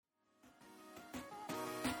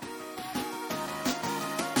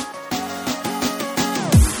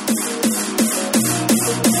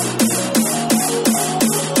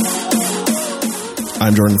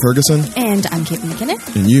I'm Jordan Ferguson. And I'm Caitlin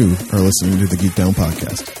McKinnon. And you are listening to the Geek Down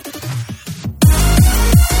Podcast.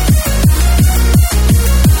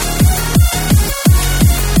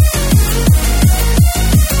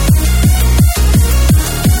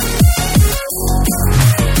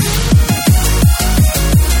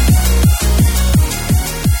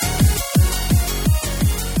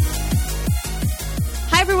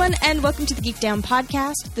 And welcome to the Geek Down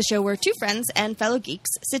Podcast, the show where two friends and fellow geeks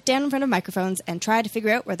sit down in front of microphones and try to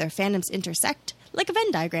figure out where their fandoms intersect, like a Venn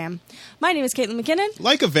diagram. My name is Caitlin McKinnon.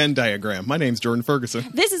 Like a Venn diagram. My name's Jordan Ferguson.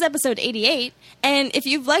 This is episode 88, and if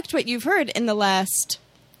you've liked what you've heard in the last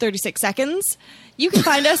 36 seconds, you can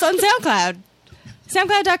find us on SoundCloud.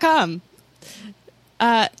 SoundCloud.com.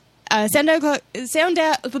 Sounddown.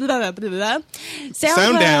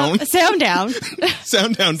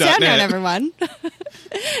 Sounddown, everyone.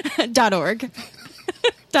 .org.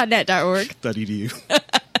 .net.org. .edu.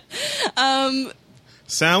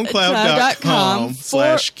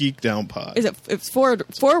 SoundCloud.com/geekdownpod. Is it? It's forward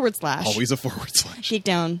slash. Always a forward slash.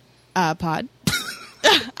 Geekdown pod.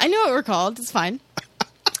 I know what we're called. It's fine.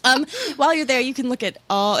 While you're there, you can look at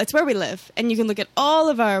it's where we live, and you can look at all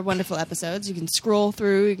of our wonderful episodes. You can scroll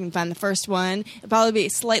through, you can find the first one. It'll probably be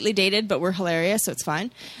slightly dated, but we're hilarious, so it's fine.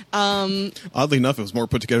 Oddly enough, it was more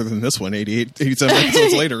put together than this one, 87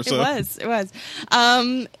 episodes later. So. It was.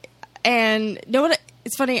 And know what?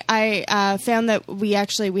 It's funny, I found that we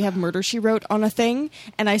have Murder, She Wrote on a thing,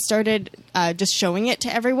 and I started just showing it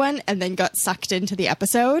to everyone, and then got sucked into the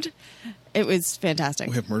episode. It was fantastic.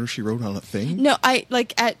 We have Murder, She Wrote on a thing? No,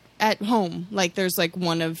 at home, like there's like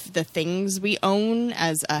one of the things we own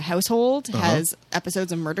as a household has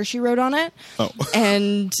episodes of Murder, She Wrote on it. Oh.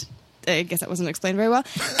 And I guess that wasn't explained very well.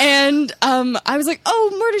 And I was like,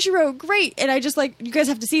 oh, Murder, She Wrote, great. And I just like, you guys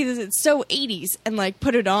have to see this. It's so 80s. And like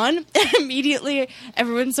put it on. And immediately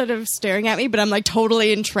everyone's sort of staring at me, but I'm like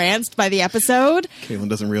totally entranced by the episode. Caitlin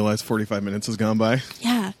doesn't realize 45 minutes has gone by.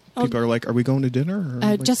 Yeah. People are like, are we going to dinner?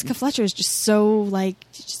 Or Jessica Fletcher is just so like,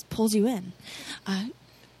 she just pulls you in.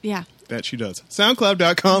 Yeah. That she does.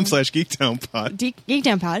 SoundCloud.com/geekdownpod.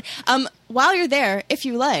 Geekdownpod. While you're there, if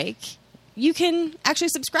you like, you can actually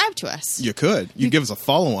subscribe to us. You could. You give us a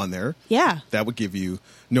follow on there. Yeah. That would give you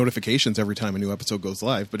notifications every time a new episode goes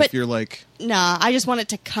live. But if you're like... Nah, I just want it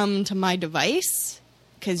to come to my device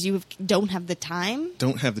because you don't have the time.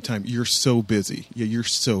 Don't have the time. You're so busy. Yeah, you're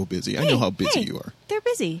so busy. I know how busy you are. They're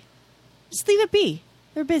busy. Just leave it be.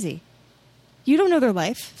 They're busy. You don't know their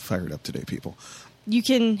life. Fired up today, people. You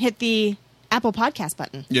can hit the Apple Podcast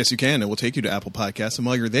button. Yes, you can. It will take you to Apple Podcasts. And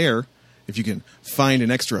while you're there, if you can find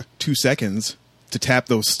an extra 2 seconds to tap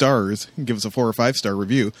those stars and give us a 4 or 5 star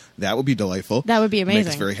review, that would be delightful. That would be amazing.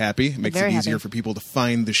 Makes us very happy. It makes it easier for people to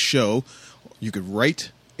find the show. You could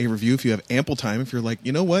write a review if you have ample time. If you're like,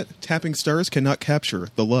 you know what? Tapping stars cannot capture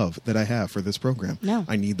the love that I have for this program. No.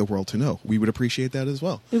 I need the world to know. We would appreciate that as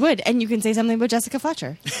well. We would. And you can say something about Jessica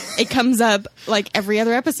Fletcher. It comes up like every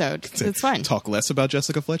other episode. It's fine. Talk less about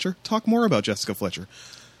Jessica Fletcher. Talk more about Jessica Fletcher.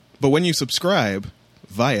 But when you subscribe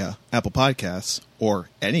via Apple Podcasts or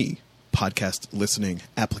any podcast listening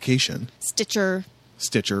application. Stitcher.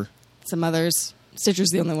 Some others. Stitcher's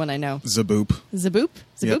the only one I know. Zaboop.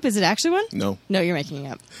 Yep. Is it actually one? No. No, you're making it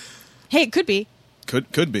up. Hey, it could be.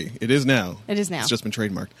 Could be. It is now. It's just been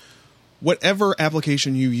trademarked. Whatever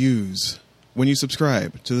application you use when you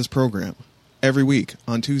subscribe to this program, every week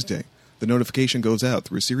on Tuesday, the notification goes out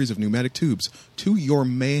through a series of pneumatic tubes to your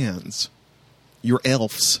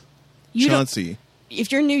elves, Chauncey.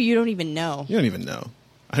 If you're new, you don't even know. You don't even know.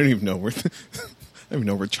 I don't even know where... I don't even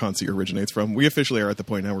know where Chauncey originates from. We officially are at the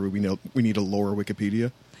point now where we need a lore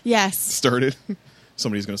Wikipedia. Yes. Started.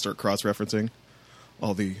 Somebody's going to start cross-referencing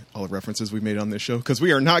all the references we made on this show because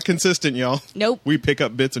we are not consistent, y'all. Nope. We pick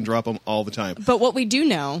up bits and drop them all the time. But what we do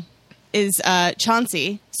know is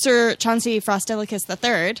Chauncey, Sir Chauncey Frostilicus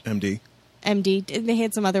III. MD. They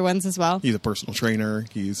had some other ones as well. He's a personal trainer.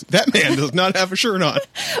 That man does not have a shirt on.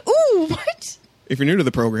 Ooh, what? If you're new to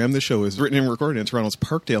the program, this show is written and recorded in Toronto's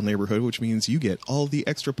Parkdale neighborhood, which means you get all the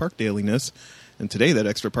extra Parkdaliness. And today, that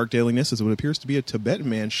extra Parkdaliness is what appears to be a Tibetan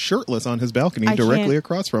man shirtless on his balcony directly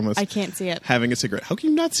across from us. I can't see it. Having a cigarette. How can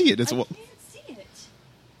you not see it? I can't see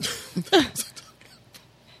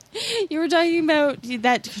it. You were talking about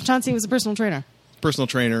that Chauncey was a personal trainer. Personal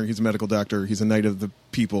trainer. He's a medical doctor. He's a knight of the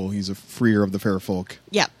people. He's a freer of the fair folk.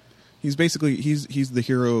 Yep. He's basically, he's the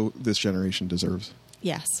hero this generation deserves.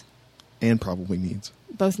 Yes. And probably needs.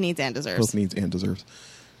 Both needs and deserves. Both needs and deserves.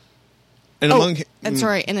 And I'm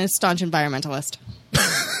sorry, and a staunch environmentalist.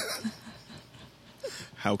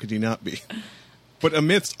 How could he not be? But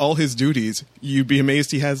amidst all his duties, you'd be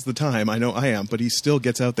amazed he has the time. I know I am, but he still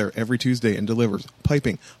gets out there every Tuesday and delivers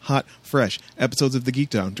piping, hot, fresh episodes of The Geek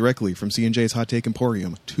Down directly from C&J's Hot Take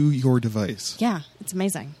Emporium to your device. Yeah, it's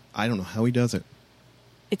amazing. I don't know how he does it.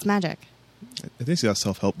 It's magic. I think he's got a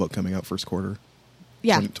self-help book coming out first quarter.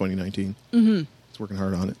 Yeah. 2019. Mm-hmm. He's working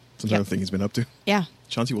hard on it. It's another thing he's been up to. Yeah.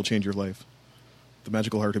 Chauncey will change your life. The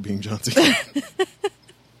magical art of being Chauncey.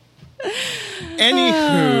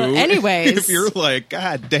 Anywho. Anyways. If you're like,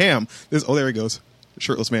 God damn. There he goes.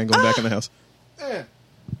 Shirtless man going back in the house. I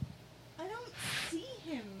don't see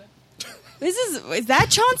him. Is that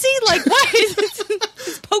Chauncey? Like, what? Is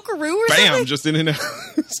this Pokeroo or something? Bam! Just in and out.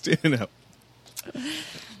 Just in and out.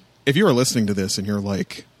 If you are listening to this and you're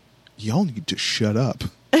like, y'all need to shut up.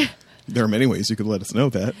 There are many ways you could let us know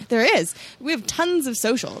that. There is. We have tons of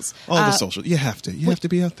socials. All the socials. You have to. You have to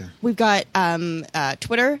be out there. We've got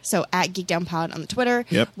Twitter, so at GeekdownPod on the Twitter.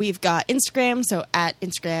 Yep. We've got Instagram, so at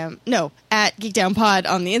GeekdownPod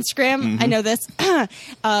on the Instagram. Mm-hmm. I know this.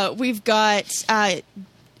 We've got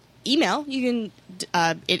email. You can.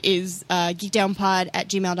 It is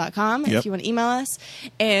geekdownpod@gmail.com if you want to email us.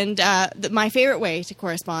 And my favorite way to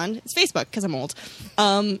correspond is Facebook, because I'm old.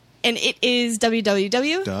 And it is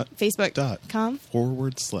www.facebook.com /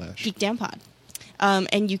 geekdownpod.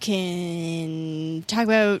 And you can talk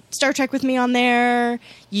about Star Trek with me on there.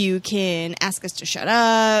 You can ask us to shut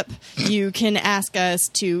up. You can ask us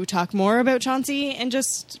to talk more about Chauncey and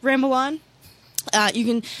just ramble on. You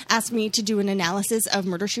can ask me to do an analysis of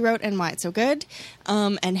Murder, She Wrote and why it's so good,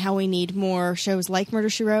 and how we need more shows like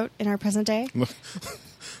Murder, She Wrote in our present day.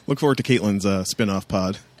 Look forward to Caitlin's spin-off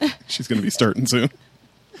pod. She's going to be starting soon.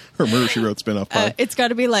 Her Murder, She Wrote spin-off pod. It's got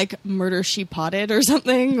to be like Murder, She Potted or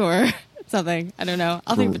something, or something. I don't know.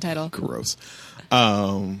 I'll think of the title. Gross.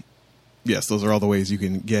 Yes, those are all the ways you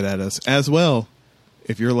can get at us. As well,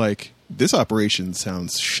 if you're like, this operation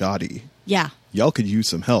sounds shoddy. Yeah. Y'all could use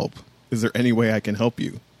some help. Is there any way I can help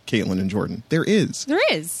you, Caitlin and Jordan? There is. There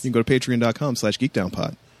is. You can go to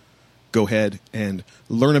patreon.com/geekdownpod. Go ahead and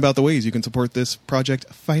learn about the ways you can support this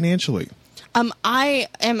project financially. I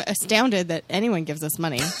am astounded that anyone gives us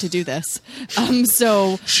money to do this.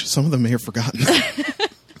 So some of them may have forgotten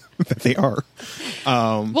that they are.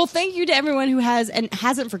 Well, thank you to everyone who has and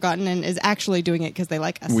hasn't forgotten and is actually doing it because they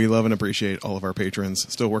like us. We love and appreciate all of our patrons.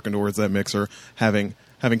 Still working towards that mixer. Having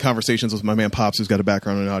conversations with my man Pops, who's got a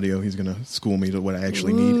background in audio. He's going to school me to what I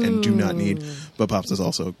actually need and do not need. But Pops is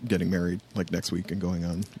also getting married like next week and going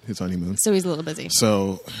on his honeymoon. So he's a little busy.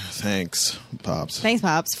 So thanks, Pops. Thanks,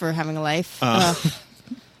 Pops, for having a life.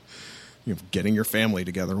 Getting your family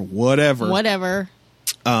together. Whatever.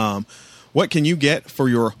 What can you get for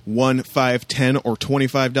your $1, $5, $10, or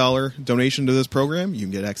 $25 donation to this program? You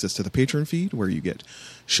can get access to the Patreon feed, where you get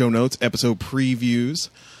show notes, episode previews,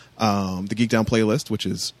 the Geek Down playlist, which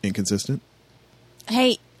is inconsistent.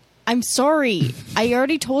 Hey, I'm sorry. I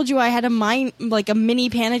already told you I had a mini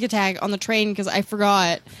panic attack on the train because I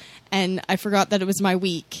forgot, and I forgot that it was my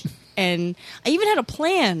week, and I even had a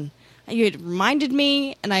plan. You had reminded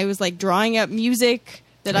me, and I was like drawing up music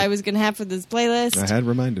that I was going to have for this playlist. I had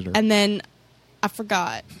reminded her, and then I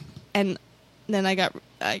forgot, and then I got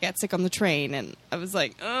sick on the train, and I was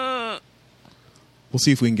like, ugh. We'll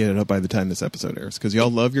see if we can get it up by the time this episode airs, because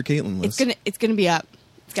y'all love your Caitlin list. It's gonna be up.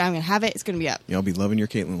 I'm gonna have it. It's gonna be up. Y'all be loving your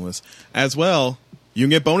Caitlin list as well. You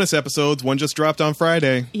can get bonus episodes. One just dropped on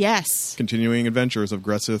Friday. Yes. Continuing adventures of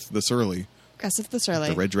Gresseth the Surly.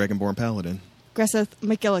 The Red Dragonborn Paladin. Gresseth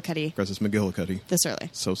McGillicuddy. The Surly.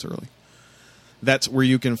 So surly. That's where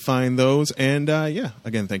you can find those. And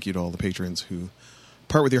again, thank you to all the patrons who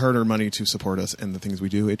part with your hard-earned money to support us and the things we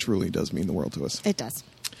do. It truly does mean the world to us. It does.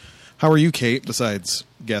 How are you, Kate, besides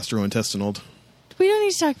gastrointestinal? We don't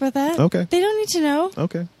need to talk about that. Okay. They don't need to know.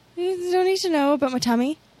 Okay. They don't need to know about my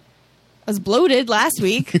tummy. I was bloated last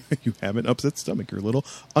week. You have an upset stomach. You're a little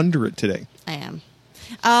under it today. I am.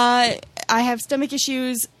 I have stomach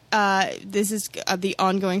issues. This is the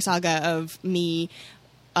ongoing saga of me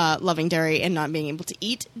loving dairy and not being able to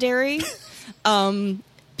eat dairy.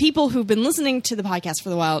 People who've been listening to the podcast for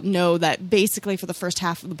a while know that basically for the first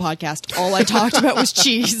half of the podcast, all I talked about was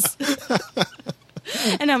cheese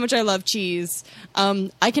and how much I love cheese.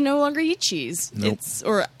 I can no longer eat cheese. Nope.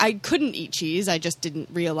 Or I couldn't eat cheese. I just didn't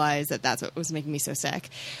realize that that's what was making me so sick.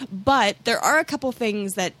 But there are a couple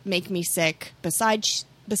things that make me sick besides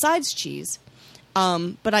cheese.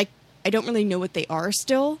 But I don't really know what they are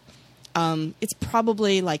still. It's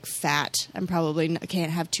probably like fat. I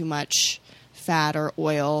can't have too much fat or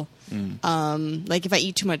oil. Like if I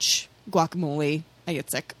eat too much guacamole, I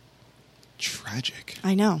get sick. Tragic.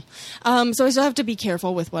 I know. So I still have to be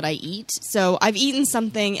careful with what I eat. So I've eaten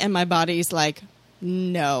something and my body's like,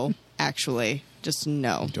 No, actually. Just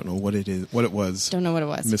no. Don't know what it is. What it was. Don't know what it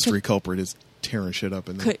was. Mystery culprit is tearing shit up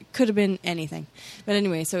in there. Could have been anything. But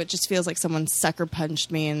anyway, so it just feels like someone sucker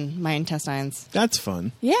punched me in my intestines. That's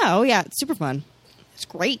fun. Yeah, oh yeah, it's super fun. It's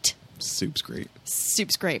great. Soup's great.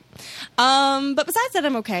 Soup's great. But besides that,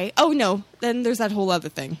 I'm okay. Oh no, then there's that whole other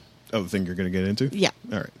thing. Oh, the thing you're going to get into? Yeah.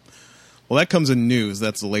 All right. Well, that comes in news.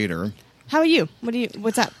 That's later. How are you?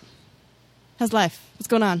 What's up? How's life? What's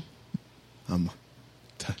going on?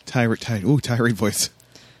 Tirade voice.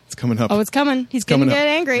 It's coming up. Oh, it's coming. He's going to get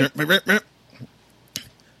angry.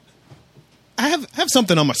 I have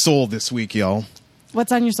something on my soul this week, y'all.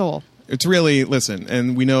 What's on your soul? It's really, listen,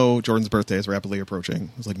 and we know Jordan's birthday is rapidly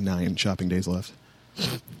approaching. There's like 9 shopping days left.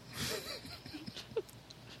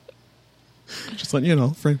 Just letting you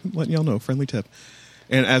know, letting y'all know, friendly tip.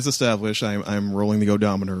 And as established, I'm rolling the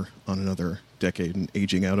odometer on another decade and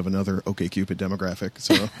aging out of another OkCupid demographic.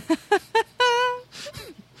 So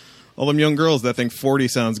all them young girls that think 40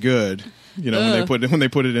 sounds good, you know, when they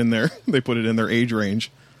put it in their age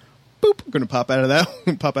range. Boop, I'm going to pop out of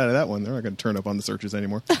that one. They're not going to turn up on the searches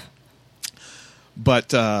anymore.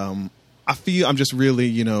 But I feel I'm just really,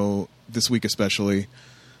 you know, this week especially,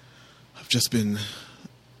 I've just been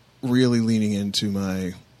really leaning into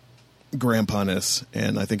my grandpa-ness,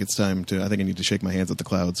 and I think it's time I need to shake my hands at the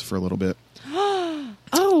clouds for a little bit.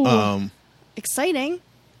 Exciting.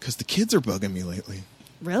 Because the kids are bugging me lately.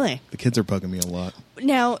 Really? The kids are bugging me a lot.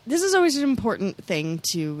 Now, this is always an important thing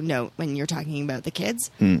to note when you're talking about the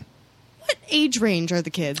kids. What age range are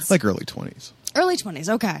the kids? Like early 20s. Early 20s,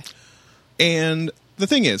 okay. And the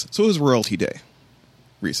thing is, so it was Royalty Day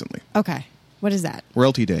recently. Okay. What is that?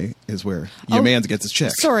 Royalty Day is where your man gets his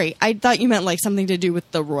check. Sorry, I thought you meant like something to do with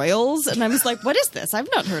the royals, and I was like, what is this? I've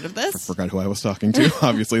not heard of this. I forgot who I was talking to.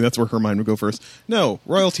 Obviously, that's where her mind would go first. No,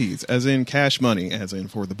 royalties, as in cash money, as in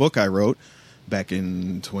for the book I wrote back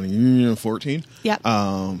in 2014. Yep.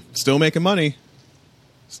 Still making money.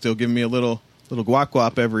 Still giving me a little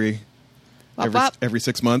guap every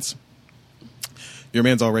 6 months. Your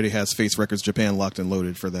man's already has Face Records Japan locked and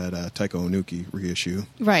loaded for that Taiko Onuki reissue.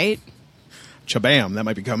 Right. Chabam, that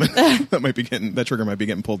might be coming. That trigger might be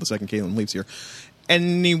getting pulled the second Caitlin leaves here.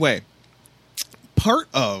 Anyway, part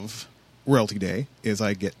of Royalty Day is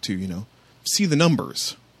I get to, you know, see the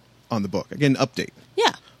numbers on the book. I get an update.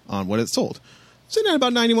 Yeah. On what it sold. It's in at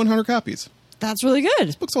about 9,100 copies. That's really good.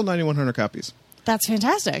 This book sold 9,100 copies. That's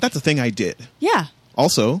fantastic. That's a thing I did. Yeah.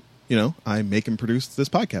 Also, you know, I make and produce this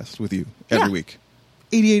podcast with you every week.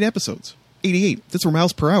 88 episodes. 88. If this were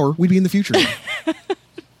miles per hour, we'd be in the future.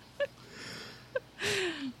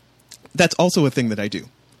 That's also a thing that I do.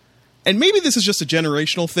 And maybe this is just a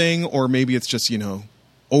generational thing, or maybe it's just, you know,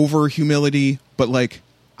 over humility, but like,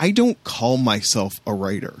 I don't call myself a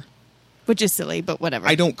writer. Which is silly, but whatever.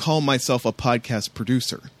 I don't call myself a podcast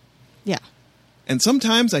producer. Yeah. And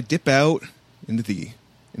sometimes I dip out into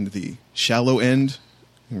the shallow end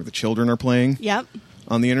where the children are playing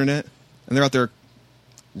on the internet, and they're out there,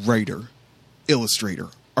 writer, illustrator,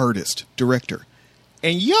 artist, director,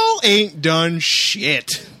 and y'all ain't done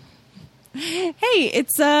shit. Hey,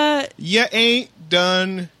 it's you ain't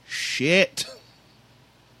done shit.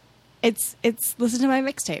 It's listen to my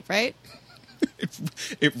mixtape, right?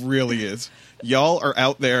 It really is. Y'all are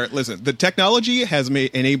out there. Listen, the technology has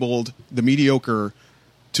enabled the mediocre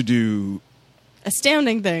to do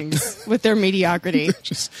astounding things with their mediocrity.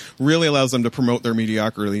 Just really allows them to promote their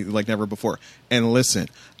mediocrity like never before. And listen,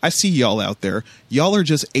 I see y'all out there. Y'all are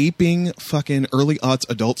just aping fucking early aughts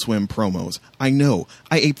Adult Swim promos. I know.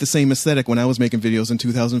 I aped the same aesthetic when I was making videos in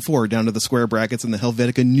 2004, down to the square brackets and the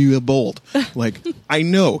Helvetica New Bold. Like, I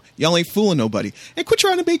know. Y'all ain't fooling nobody. And quit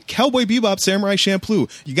trying to make Cowboy Bebop Samurai Champloo.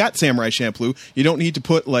 You got Samurai Champloo. You don't need to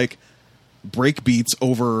put, like, break beats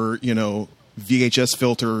over, you know, VHS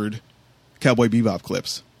filtered Cowboy Bebop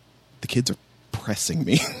clips. The kids are pressing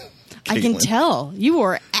me. I can tell. You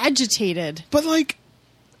are agitated. But, like,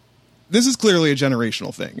 this is clearly a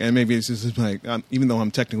generational thing. And maybe this is like, even though I'm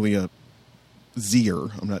technically a Zer,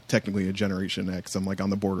 I'm not technically a Generation X. I'm, like, on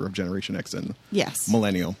the border of Generation X and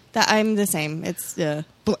Millennial. I'm the same. It's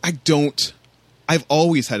But I've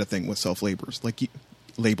always had a thing with self-labelers. Like,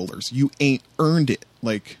 labelers. You ain't earned it.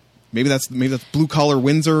 Like, maybe that's blue collar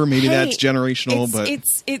Windsor. Maybe that's generational. But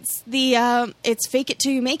it's fake it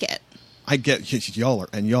till you make it. I get y'all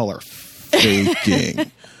are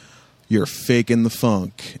faking. You're faking the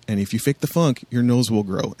funk, and if you fake the funk, your nose will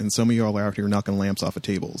grow. And some of y'all are out here knocking lamps off of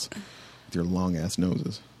tables with your long ass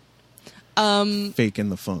noses. Faking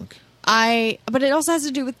the funk. But it also has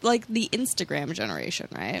to do with like the Instagram generation,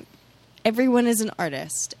 right? Everyone is an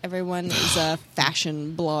artist. Everyone is a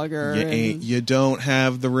fashion blogger. You don't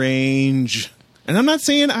have the range. And I'm not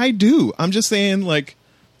saying I do. I'm just saying, like,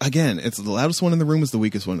 again, it's the loudest one in the room is the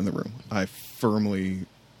weakest one in the room. I firmly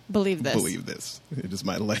believe this. It is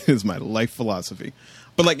my life philosophy.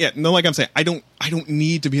 But like, yeah, no, like I'm saying, I don't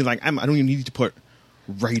need to be like, I don't even need to put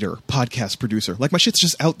writer, podcast producer. Like, my shit's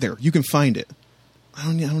just out there. You can find it. I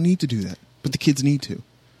don't need to do that. But the kids need to.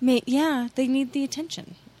 Yeah, they need the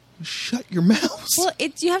attention. Shut your mouths. Well,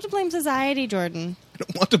 you have to blame society, Jordan. I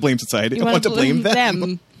don't want to blame society. I want to blame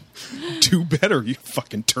them. Do better, you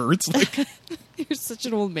fucking turds. Like, you're such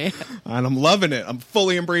an old man. And I'm loving it. I'm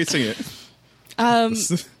fully embracing it.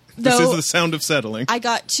 This is the sound of settling. I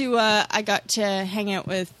got to hang out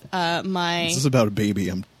with my... This is about a baby.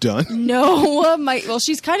 I'm done. No, well,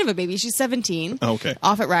 she's kind of a baby. She's 17. Oh, okay.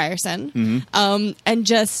 Off at Ryerson. Mm-hmm. And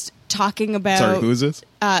just talking about... Sorry, who is this?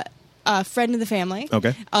 A friend of the family.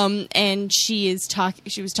 Okay. And she was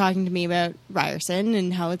talking to me about Ryerson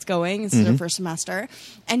and how it's going. This is her first semester.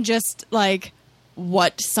 And just, like,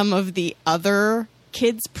 what some of the other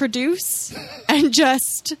kids produce. And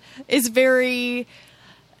just is very...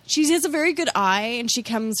 She has a very good eye, and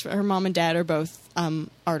her mom and dad are both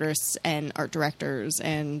artists and art directors,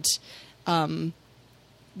 and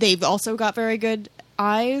they've also got very good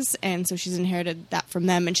eyes, and so she's inherited that from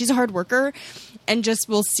them. And she's a hard worker, and just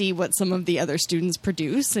will see what some of the other students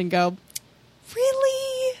produce and go,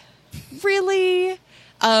 really? Really?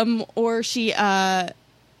 Or she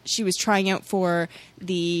was trying out for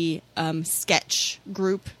the sketch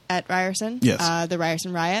group at Ryerson, yes. The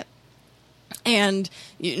Ryerson Riot. And,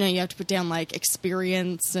 you know, you have to put down, like,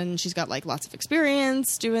 experience, and she's got, like, lots of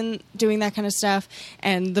experience doing that kind of stuff.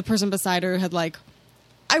 And the person beside her had, like,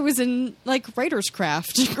 I was in, like, writer's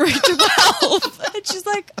craft in grade 12. And she's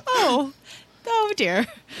like, oh dear.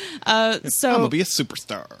 So I'm going to be a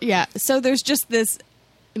superstar. Yeah. So there's just this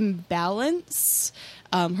imbalance.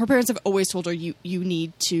 Her parents have always told her you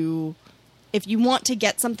need to, if you want to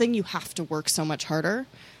get something, you have to work so much harder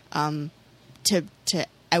to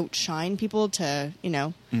outshine people, to, you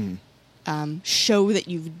know, show that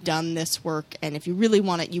you've done this work, and if you really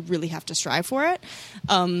want it, you really have to strive for it.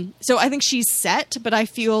 So I think she's set, but I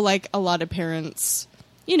feel like a lot of parents,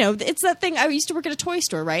 you know, it's that thing. I used to work at a toy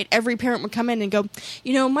store, right? Every parent would come in and go,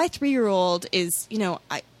 you know, my 3-year-old is, you know,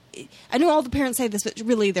 I know all the parents say this, but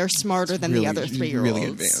really they're smarter than the other 3-year-olds. Really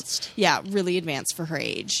advanced. Yeah, really advanced for her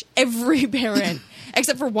age. Every parent,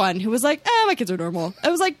 except for one who was like, my kids are normal.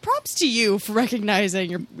 I was like, props to you for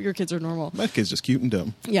recognizing your kids are normal. My kid's just cute and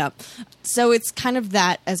dumb. Yeah. So it's kind of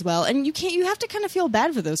that as well. And you have to kind of feel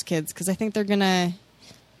bad for those kids, because I think they're going to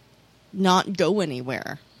not go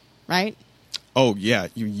anywhere, right? Oh, yeah.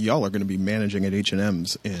 Y'all are going to be managing at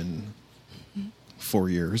H&M's in 4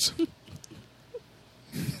 years.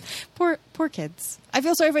 Poor kids. I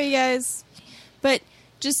feel sorry for you guys, but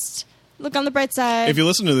just look on the bright side. If you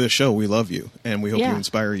listen to this show, we love you, and we hope we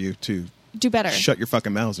inspire you to do better. Shut your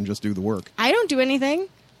fucking mouths and just do the work. I don't do anything.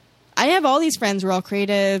 I have all these friends who are all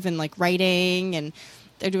creative and, like, writing, and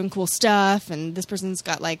they're doing cool stuff, and this person's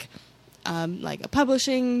got like a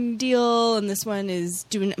publishing deal, and this one is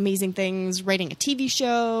doing amazing things, writing a TV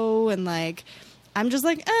show, and, like, I'm just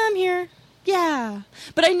like, I'm here. Yeah.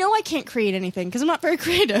 But I know I can't create anything because I'm not very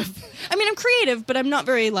creative. I mean, I'm creative, but I'm not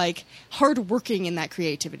very, like, hard-working in that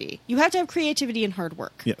creativity. You have to have creativity and hard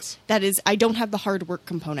work. Yes. That is, I don't have the hard work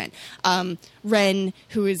component. Ren,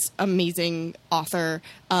 who is amazing author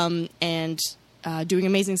and doing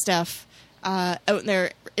amazing stuff out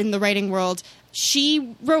there in the writing world,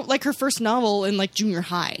 she wrote, like, her first novel in, like, junior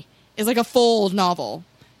high. It's like a full novel.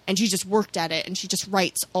 And she just worked at it, and she just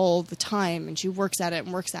writes all the time, and she works at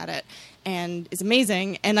it, and is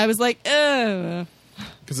amazing. And I was like, ugh.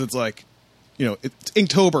 Because it's like, you know, it's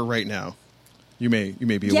Inktober right now. You may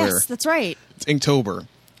be aware. Yes, that's right. It's Inktober,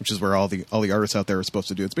 which is where all the artists out there are supposed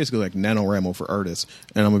to do. It's basically like NaNoWriMo for artists,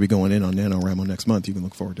 and I'm going to be going in on NaNoWriMo next month. You can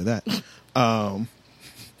look forward to that.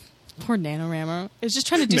 Poor NaNoWriMo. It's just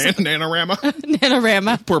trying to do something. NaNoWriMo.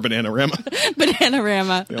 NaNoWriMo. Poor Bananarama.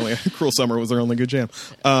 Bananarama. The only Cruel Summer was their only good jam.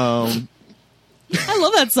 I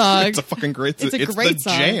love that song. It's a fucking great song. It's great the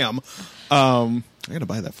song. Jam. I got to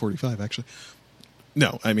buy that 45, actually.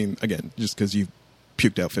 No, I mean, again, just because you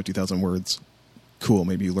puked out 50,000 words, cool,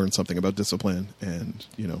 maybe you learned something about discipline and,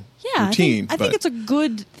 you know, routine. I think it's a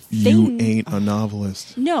good thing. You ain't a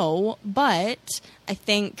novelist. No, but I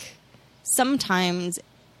think sometimes...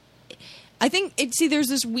 there's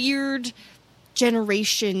this weird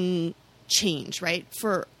generation change, right?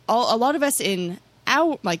 For a lot of us in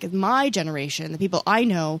my generation, the people I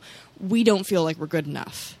know, we don't feel like we're good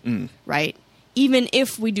enough, right? Even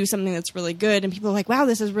if we do something that's really good and people are like, wow,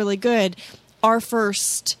 this is really good, our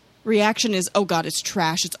first reaction is, oh God, it's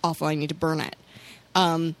trash, it's awful, I need to burn it.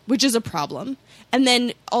 which is a problem. And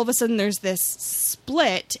then all of a sudden there's this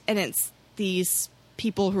split, and it's these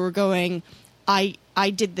people who are going, I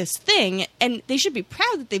did this thing, and they should be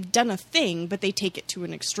proud that they've done a thing, but they take it to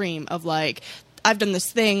an extreme of like, I've done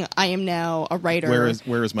this thing, I am now a writer.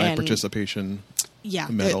 Where is my participation? Yeah,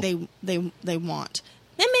 medal? they want.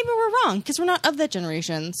 And maybe we're wrong, because we're not of that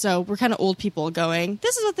generation, so we're kind of old people going,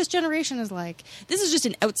 this is what this generation is like. This is just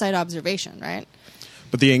an outside observation, right?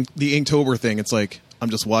 But the Inktober thing, it's like, I'm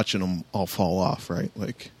just watching them all fall off, right?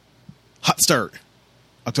 Like, hot start,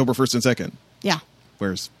 October 1st and 2nd. Yeah.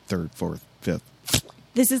 Where's 3rd, 4th, 5th?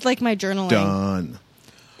 This is like my journaling. Done.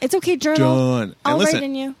 It's okay, journal. Done. I'll listen, write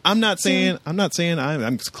in you. I'm not saying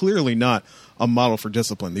I'm clearly not a model for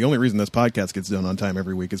discipline. The only reason this podcast gets done on time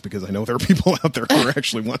every week is because I know there are people out there who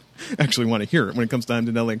actually want to hear it. When it comes time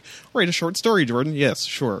to knowing, write a short story, Jordan. Yes,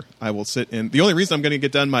 sure. I will sit in. The only reason I'm going to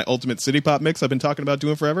get done my ultimate city pop mix I've been talking about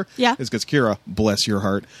doing forever is because Kira, bless your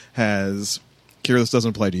heart, Kira, this doesn't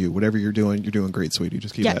apply to you. Whatever you're doing great, sweetie.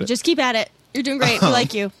 Just keep at it. Just keep at it. You're doing great. We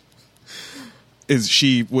like you.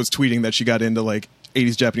 She was tweeting that she got into like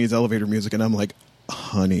 80s Japanese elevator music, and I'm like,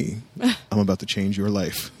 honey, I'm about to change your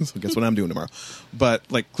life. So guess what I'm doing tomorrow? But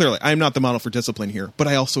like, clearly, I'm not the model for discipline here, but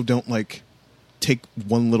I also don't like take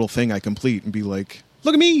one little thing I complete and be like,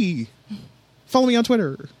 look at me. Follow me on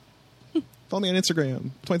Twitter. Follow me on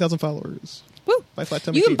Instagram. 20,000 followers. Woo. Buy flat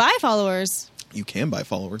tummy You can tea. buy followers. You can buy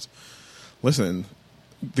followers. Listen,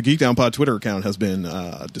 the Geek Down Pod Twitter account has been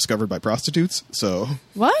discovered by prostitutes. So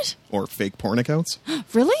What? or fake porn accounts.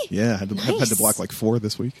 Really? Yeah, I had to block like 4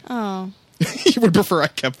 this week. Oh. You would prefer I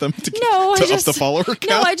kept them to up the follower count?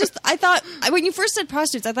 No, I thought, when you first said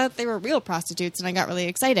prostitutes, I thought they were real prostitutes, and I got really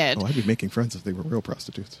excited. Oh, I'd be making friends if they were real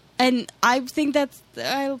prostitutes. And I think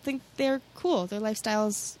they're cool. Their lifestyle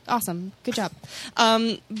is awesome. Good job.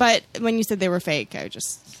 But when you said they were fake, it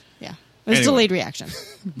was anyway, delayed reaction.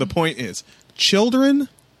 The point is, children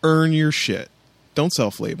earn your shit. Don't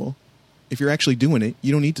self-label. If you're actually doing it,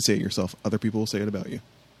 you don't need to say it yourself. Other people will say it about you.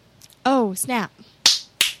 Oh, snap.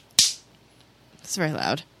 It's very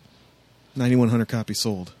loud. 9,100 copies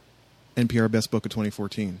sold. NPR Best Book of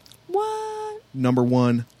 2014. What?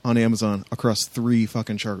 #1 on Amazon across 3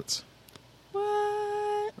 fucking charts. What?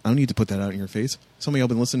 I don't need to put that out in your face. Some of y'all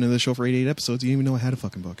been listening to this show for 88 episodes. You didn't even know I had a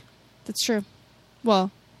fucking book. That's true.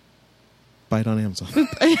 Well. Buy it on Amazon.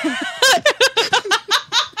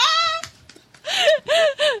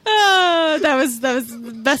 That was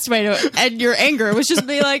the best way to end your anger. Was just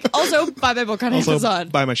be like, also buy my book on Amazon.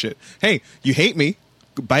 Buy my shit. Hey, you hate me?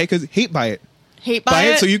 Buy it because buy it. Buy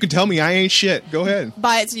it so you can tell me I ain't shit. Go ahead.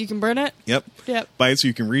 Buy it so you can burn it. Yep. Buy it so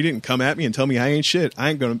you can read it and come at me and tell me I ain't shit.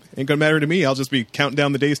 Ain't gonna matter to me. I'll just be counting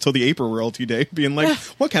down the days till the April royalty day, being like,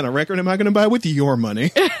 what kind of record am I gonna buy with your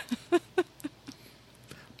money?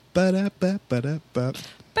 Ba-da-ba-ba-da-ba.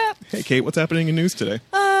 Hey, Kate, what's happening in news today?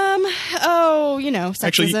 Sexism.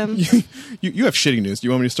 Actually, you have shitty news. Do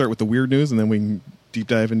you want me to start with the weird news and then we can deep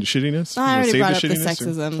dive into shittiness? I already brought up the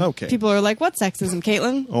sexism. Okay. People are like, what's sexism,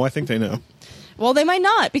 Caitlin? Oh, I think they know. Well, they might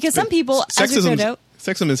not, because some people, as we found out...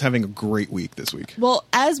 Sexism is having a great week this week. Well,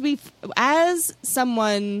 as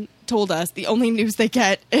someone told us, the only news they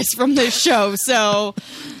get is from this show, so...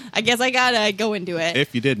 I guess I gotta go into it.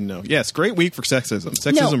 If you didn't know. Yes, great week for sexism.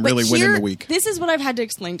 Sexism really winning the week. This is what I've had to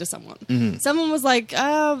explain to someone. Mm-hmm. Someone was like,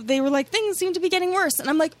 they were like, things seem to be getting worse. And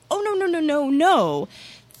I'm like, oh, no.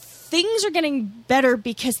 Things are getting better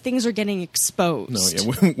because things are getting exposed. No,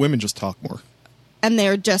 yeah, women just talk more. And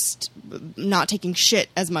they're just not taking shit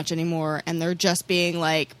as much anymore. And they're just being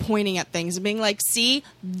like, pointing at things and being like, see,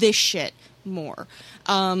 this shit more.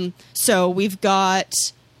 So we've got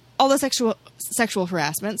all the sexual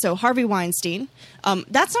harassment. So Harvey Weinstein.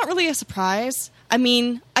 That's not really a surprise. I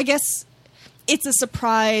mean, I guess it's a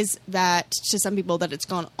surprise that to some people that it's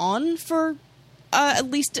gone on for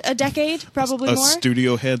at least a decade, probably more. A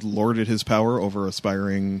studio head lorded his power over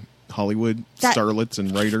aspiring Hollywood starlets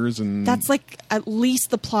and writers, and that's like at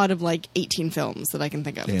least the plot of like 18 films that I can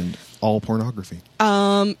think of, and all pornography.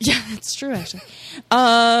 Yeah, it's true actually.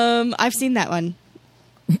 I've seen that one.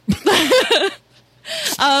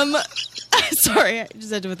 Sorry, I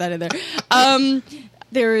just had to put that in there.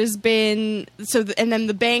 There has been and then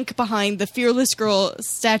the bank behind the Fearless Girl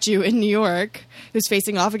statue in New York, who's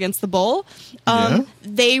facing off against the bull.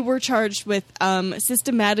 They were charged with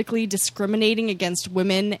systematically discriminating against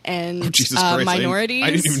women and minorities.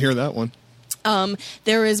 I didn't even hear that one.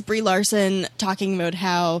 There is Brie Larson talking about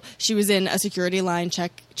how she was in a security line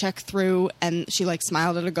check through, and she like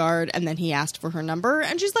smiled at a guard, and then he asked for her number,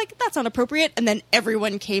 and she's like, that's not appropriate. And then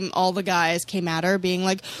all the guys came at her being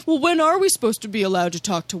like, well, when are we supposed to be allowed to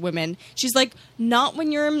talk to women? She's like, not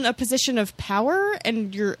when you're in a position of power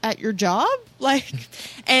and you're at your job. Like,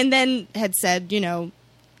 and then had said,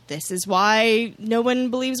 this is why no one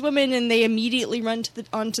believes women, and they immediately run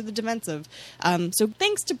onto the defensive. So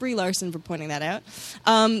thanks to Brie Larson for pointing that out.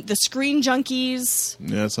 The Screen Junkies.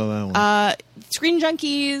 Yeah, I saw that one. Screen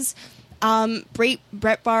Junkies,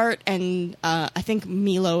 Brett Bart, and I think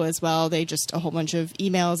Milo as well. They just a whole bunch of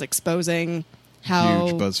emails exposing how...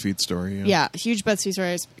 Huge BuzzFeed story. Yeah, huge BuzzFeed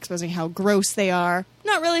story exposing how gross they are.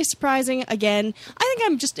 Not really surprising. Again, I think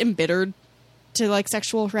I'm just embittered to like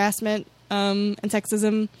sexual harassment and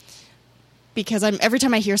sexism, because every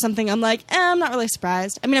time I hear something, I'm like, I'm not really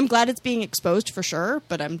surprised. I mean, I'm glad it's being exposed for sure,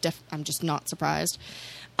 but I'm just not surprised.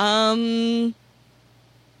 And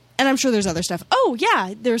I'm sure there's other stuff. Oh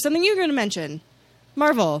yeah, there was something you were going to mention,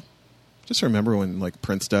 Marvel. Just remember when like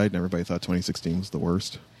Prince died and everybody thought 2016 was the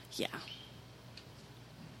worst. Yeah.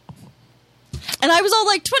 And I was all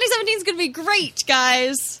like, 2017 is going to be great,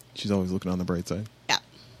 guys. She's always looking on the bright side. Yeah.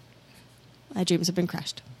 My dreams have been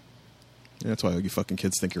crushed. Yeah, that's why all you fucking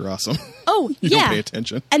kids think you're awesome. Oh, you yeah. don't pay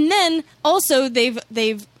attention. And then also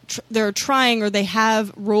they're trying, or they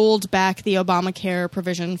have rolled back the Obamacare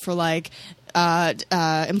provision for like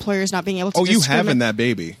employers not being able to. Oh, you having that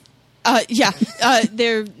baby? Yeah.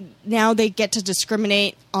 They get to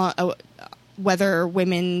discriminate on whether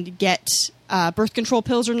women get birth control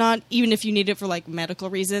pills or not, even if you need it for like medical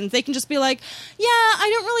reasons. They can just be like, yeah, I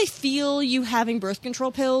don't really feel you having birth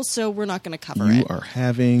control pills, so we're not going to cover it. You are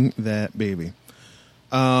having that baby.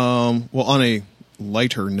 Well, on a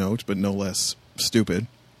lighter note, but no less stupid,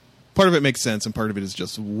 part of it makes sense and part of it is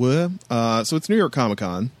just what? So it's New York Comic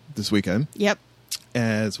Con this weekend. Yep.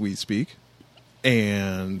 As we speak.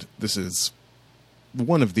 And this is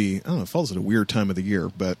one of the, I don't know, it falls at a weird time of the year,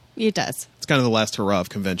 but it does. It's kind of the last hurrah of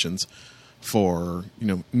conventions for,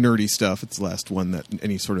 nerdy stuff. It's the last one that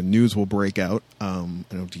any sort of news will break out. I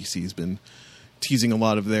know DC's been teasing a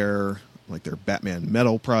lot of their Batman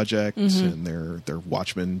Metal project and their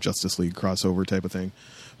Watchmen Justice League crossover type of thing.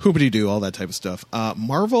 Hoopity-doo, all that type of stuff.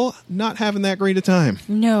 Marvel, not having that great a time.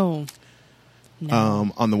 No.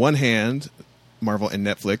 On the one hand, Marvel and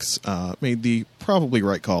Netflix made the probably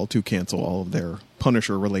right call to cancel all of their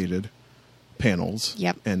Punisher-related panels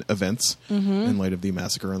and events in light of the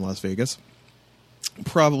massacre in Las Vegas.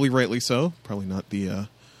 Probably rightly so. Probably not the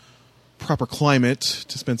proper climate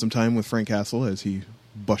to spend some time with Frank Castle as he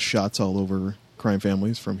busts shots all over crime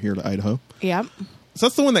families from here to Idaho. Yep. So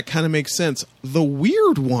that's the one that kind of makes sense. The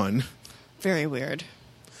weird one... Very weird.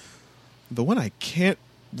 The one I can't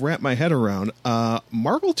wrap my head around.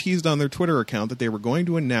 Marvel teased on their Twitter account that they were going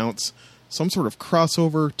to announce some sort of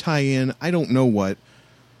crossover tie-in, I don't know what,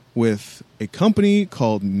 with a company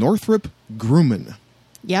called Northrop Grumman.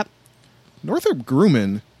 Yep. Northrop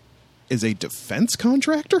Grumman is a defense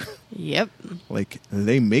contractor? Yep. Like,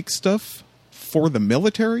 they make stuff for the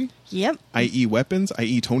military? Yep. I.e. weapons,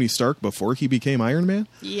 i.e. Tony Stark before he became Iron Man?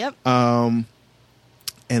 Yep. And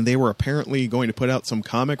they were apparently going to put out some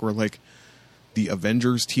comic where, like, the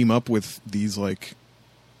Avengers team up with these, like,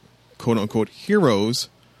 quote-unquote heroes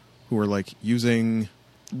who are, like, using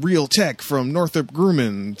real tech from Northrop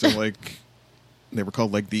Grumman to, like... They were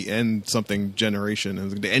called, like, the end something generation.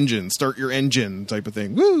 And the engine, start your engine type of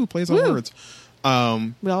thing. Woo! Plays on words.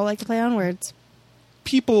 We all like to play on words.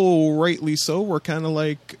 People, rightly so, were kind of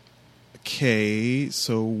like, okay,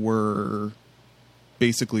 so we're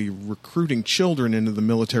basically recruiting children into the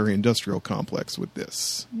military-industrial complex with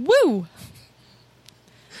this. Woo!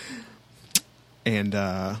 And,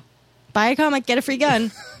 buy a comic, get a free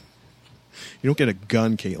gun. You don't get a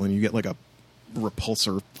gun, Caitlin. You get, like, a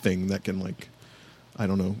repulsor thing that can, like, I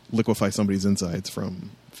don't know, liquefy somebody's insides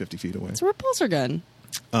from 50 feet away. It's a repulsor gun.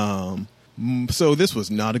 So this was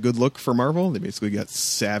not a good look for Marvel. They basically got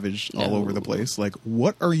savaged all over the place. Like,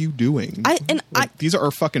 what are you doing? These are our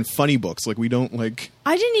fucking funny books. Like, we don't, like...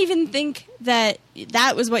 I didn't even think that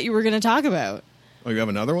was what you were going to talk about. Oh, you have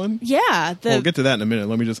another one? Yeah. We'll get to that in a minute.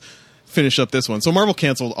 Let me just finish up this one. So Marvel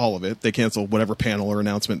canceled all of it. They canceled whatever panel or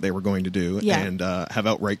announcement they were going to do and have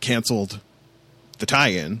outright canceled the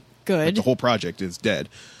tie-in. Good. Like, the whole project is dead.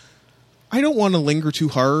 I don't want to linger too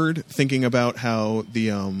hard thinking about how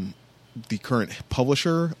the current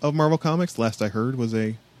publisher of Marvel Comics, last I heard, was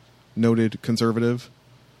a noted conservative.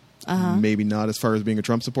 Maybe not as far as being a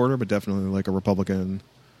Trump supporter, but definitely like a Republican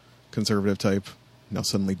conservative type Now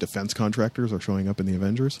suddenly defense contractors are showing up in the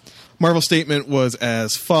Avengers. Marvel's statement was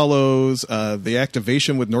as follows. The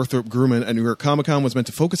activation with Northrop Grumman at New York Comic Con was meant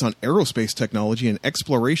to focus on aerospace technology and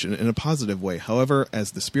exploration in a positive way. However,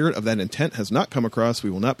 as the spirit of that intent has not come across, we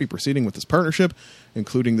will not be proceeding with this partnership,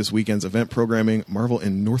 including this weekend's event programming. Marvel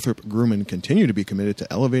and Northrop Grumman continue to be committed to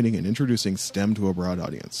elevating and introducing STEM to a broad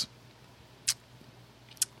audience.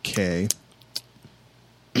 Okay.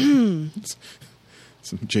 Some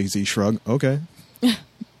Jay-Z shrug. Okay.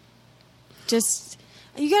 Just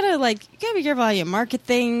you gotta be careful how you market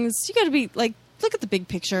things. You gotta be look at the big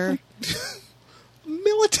picture.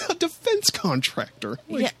 Military defense contractor.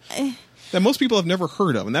 Yeah. That most people have never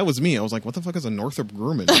heard of, and that was me. I was like, what the fuck is a Northrop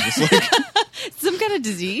Grumman? Just some kind of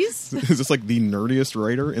disease? Is this like the nerdiest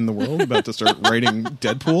writer in the world about to start writing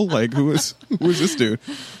Deadpool? Like, who is this dude?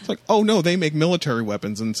 It's like, oh no, they make military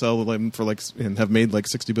weapons and sell them for and have made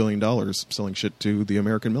 $60 billion selling shit to the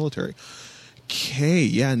American military. Okay,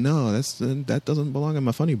 yeah, no, that doesn't belong in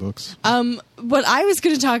my funny books. What I was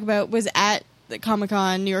going to talk about was at the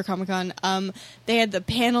Comic-Con, New York Comic-Con. They had the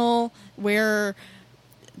panel where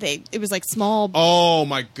it was small. Oh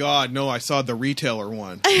my God, no! I saw the retailer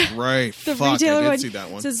one. Right, the fuck, retailer I did see that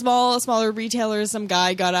one. It's a smaller retailer. Some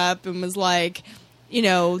guy got up and was like,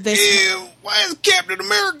 this. Ew, why is Captain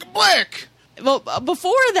America black? Well,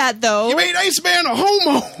 before that, though... You made Iceman a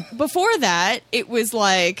homo! Before that, it was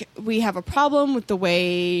we have a problem with the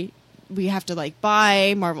way we have to,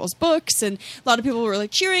 buy Marvel's books, and a lot of people were,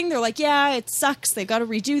 cheering. They're like, yeah, it sucks. They've got to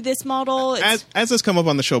redo this model. As has come up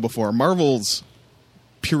on the show before, Marvel's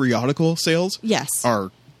periodical sales yes.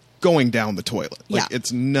 are going down the toilet. Yeah.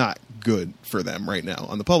 It's not good for them right now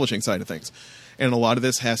on the publishing side of things. And a lot of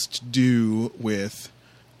this has to do with...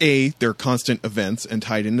 their constant events, and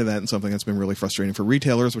tied into that and something that's been really frustrating for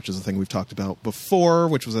retailers, which is a thing we've talked about before,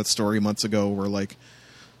 which was that story months ago where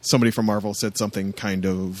somebody from Marvel said something kind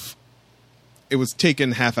of, it was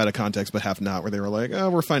taken half out of context but half not, where they were like, oh,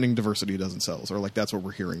 we're finding diversity doesn't sell, or that's what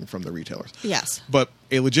we're hearing from the retailers. Yes. But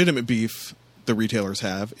a legitimate beef the retailers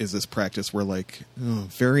have is this practice where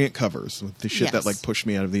variant covers, the shit yes. that pushed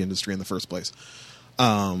me out of the industry in the first place.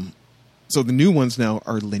 So the new ones now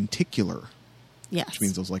are lenticular. Yes. Which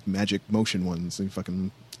means those magic motion ones. And you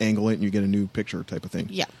fucking angle it and you get a new picture type of thing.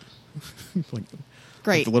 Yeah. Like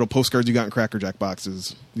Great. the little postcards you got in Cracker Jack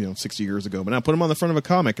boxes, 60 years ago. But now put them on the front of a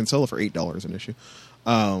comic and sell it for $8 an issue.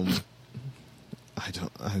 I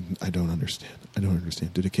don't understand. I don't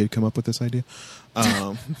understand. Did a kid come up with this idea?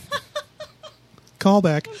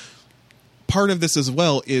 Callback. Part of this as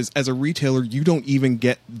well is, as a retailer, you don't even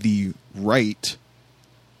get the right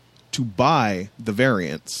to buy the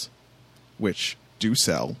variants, which do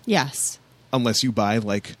sell. Yes. Unless you buy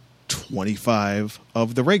 25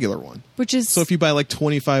 of the regular one. Which is... So if you buy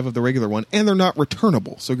 25 of the regular one, and they're not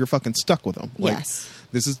returnable, so you're fucking stuck with them. Yes.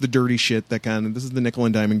 This is the dirty shit this is the nickel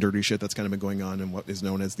and diming dirty shit that's kind of been going on in what is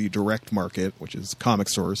known as the direct market, which is comic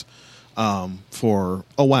stores, for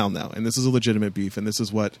a while now. And this is a legitimate beef, and this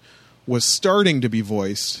is what was starting to be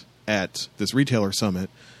voiced at this retailer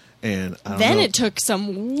summit. And then it took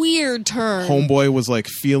some weird turn. Homeboy was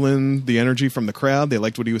feeling the energy from the crowd. They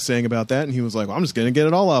liked what he was saying about that, and he was like, well, I'm just going to get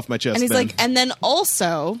it all off my chest. And he's and then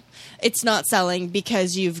also, it's not selling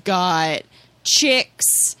because you've got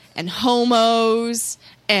chicks and homos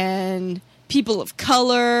and people of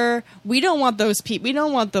color. We don't want those people. We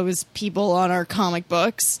don't want those people on our comic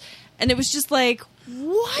books. And it was just what?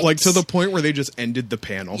 To the point where they just ended the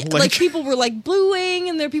panel. Yeah, people were booing,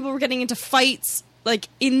 and there people were getting into fights.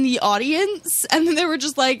 In the audience, and then they were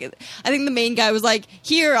just I think the main guy was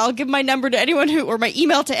here, I'll give my number to anyone or my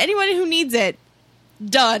email to anyone who needs it.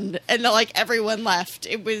 Done. And everyone left.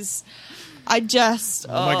 It was, oh my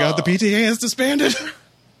God, the PTA has disbanded.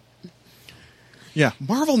 Yeah,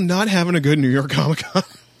 Marvel not having a good New York Comic Con.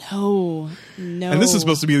 No. And this is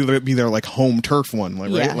supposed to be their home turf one,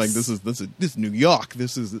 right? Yes. This is New York.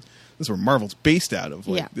 This is where Marvel's based out of.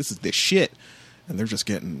 This is this shit, and they're just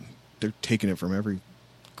they're taking it from every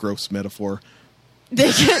gross metaphor.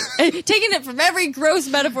 Taking it from every gross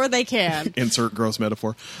metaphor they can. Insert gross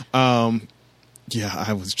metaphor. I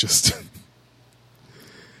was just...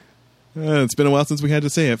 it's been a while since we had to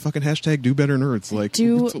say it. Fucking hashtag do better nerds.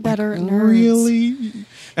 Do better nerds. Really?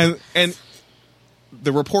 And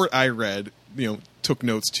the report I read, took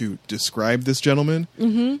notes to describe this gentleman,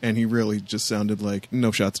 and he really just sounded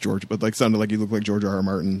no shots George, but sounded like he looked like George R.R.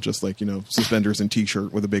 Martin, just suspenders and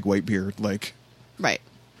t-shirt with a big white beard. Right.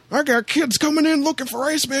 I got kids coming in looking for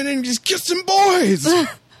Iceman and he's kissing boys.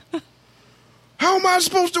 How am I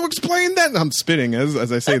supposed to explain that? And I'm spitting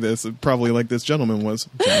as I say this, probably like this gentleman was.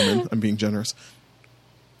 Gentleman, I'm being generous.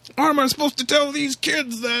 How am I supposed to tell these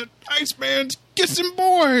kids that Iceman's kissing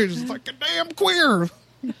boys like a damn queer?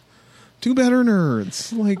 Two better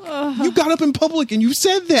nerds. Like, you got up in public and you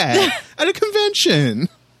said that at a convention.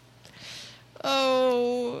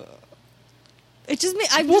 Oh. It just me.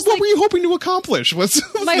 What were you hoping to accomplish? Was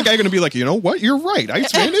the guy going to be like, you know what? You're right.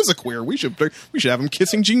 Iceman is a queer. We should have him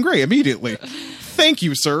kissing Jean Grey immediately. Thank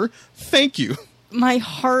you, sir. Thank you. My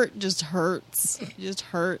heart just hurts. It just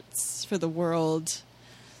hurts for the world.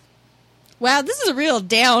 Wow, this is a real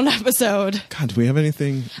down episode. God, do we have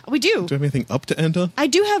anything? We do. Do we have anything up to end on? I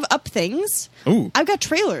do have up things. Ooh. I've got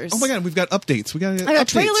trailers. Oh my God, we've got updates. I got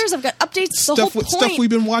trailers. I've got updates. Stuff we've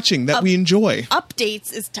been watching that we enjoy.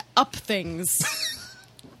 Updates is to up things.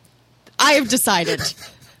 I have decided.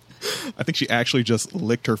 I think she actually just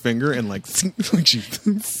licked her finger and like she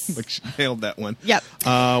nailed that one. Yep.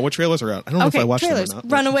 What trailers are out? I don't know if I watched them or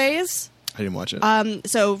not. Runaways. I didn't watch it.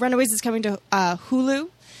 So Runaways is coming to Hulu.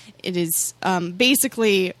 It is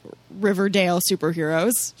basically Riverdale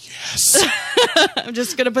superheroes. Yes. I'm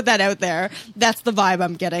just going to put that out there. That's the vibe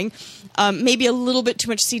I'm getting. Maybe a little bit too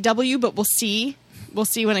much CW, but we'll see. We'll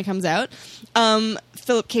see when it comes out.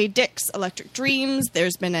 Philip K. Dick's Electric Dreams.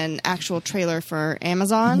 There's been an actual trailer for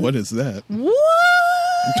Amazon. What is that? What?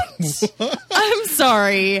 I'm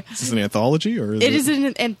sorry. Is this an anthology? Or it is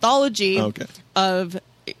an anthology of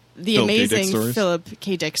the amazing Philip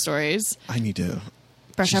K. Dick stories. I need to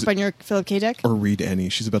brush up on your Philip K. Dick? Or read any.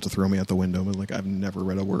 She's about to throw me out the window, but like I've never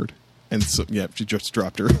read a word. And so, yeah, she just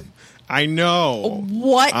dropped her. I know.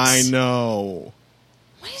 What? I know.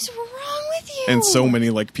 What is wrong with you? And so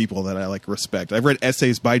many like people that I like respect. I've read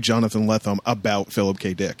essays by Jonathan Lethem about Philip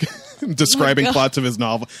K. Dick, describing plots of his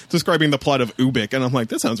novel, describing the plot of Ubik, and I'm like,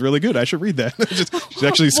 that sounds really good. I should read that. She's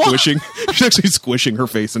actually squishing. She's actually squishing her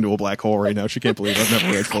face into a black hole right now. She can't believe I've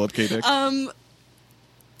never read Philip K. Dick.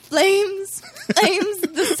 Flames,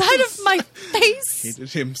 the side of my face. Hated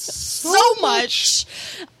him so much.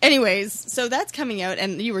 Anyways, so that's coming out,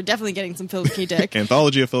 and you were definitely getting some Philip K. Dick.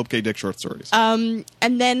 Anthology of Philip K. Dick short stories. And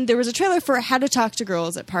then there was a trailer for How to Talk to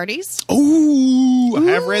Girls at Parties. Ooh, I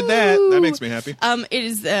have read that. That makes me happy. It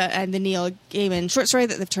is the Neil Gaiman short story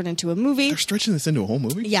that they've turned into a movie. They're stretching this into a whole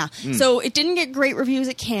movie? Yeah. So it didn't get great reviews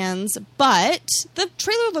at Cannes, but the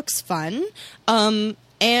trailer looks fun.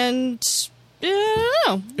 And... I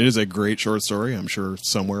don't know. It is a great short story. I'm sure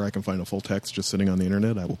somewhere I can find a full text just sitting on the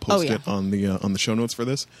internet. I will post it on the show notes for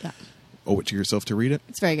this. Yeah. Owe it to yourself to read it.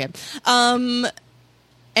 It's very good. And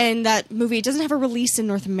that movie doesn't have a release in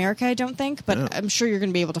North America, I don't think, but I'm sure you're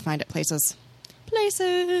going to be able to find it places.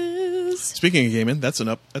 Speaking of Gaiman, that's an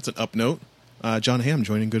up note. John Hamm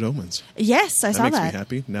joining Good Omens. Yes, I saw that. That makes me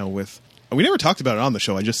happy. Now we never talked about it on the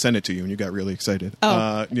show. I just sent it to you, and you got really excited.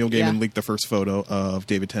 Neil Gaiman leaked the first photo of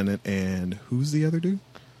David Tennant and who's the other dude?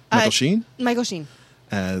 Michael Sheen? Michael Sheen.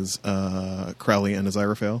 As Crowley and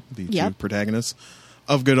Aziraphale, the two protagonists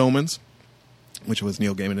of Good Omens, which was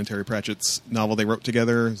Neil Gaiman and Terry Pratchett's novel they wrote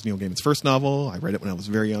together. It was Neil Gaiman's first novel. I read it when I was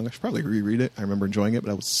very young. I should probably reread it. I remember enjoying it,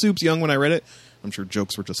 but I was soups young when I read it. I'm sure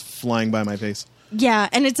jokes were just flying by my face. Yeah,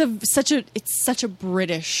 and it's such a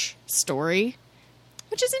British story.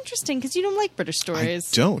 Which is interesting, because you don't like British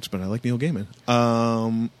stories. I don't, but I like Neil Gaiman.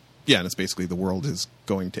 And it's basically the world is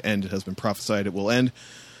going to end. It has been prophesied it will end.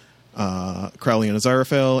 Crowley and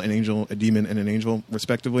Aziraphale, an angel, a demon, and an angel,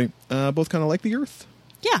 respectively, both kind of like the Earth.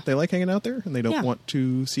 Yeah. They like hanging out there, and they don't want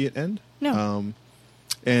to see it end. No.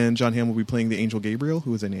 And John Hamm will be playing the angel Gabriel,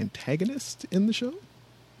 who is an antagonist in the show.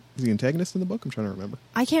 Is he antagonist in the book? I'm trying to remember.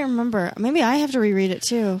 I can't remember. Maybe I have to reread it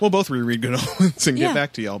too. We'll both reread Good Omens and get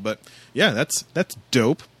back to y'all. But yeah, that's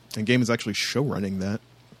dope. And Gaiman's actually show running that,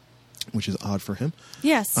 which is odd for him.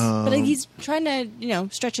 Yes, but he's trying to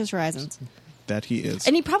stretch his horizons. That he is,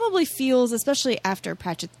 and he probably feels, especially after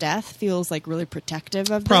Pratchett's death, feels like really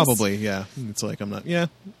protective of this. Probably, yeah. It's like I'm not. Yeah,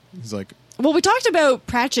 he's like. Well, we talked about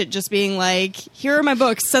Pratchett just being like, "Here are my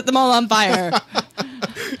books. Set them all on fire."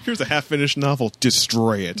 Here's a half-finished novel.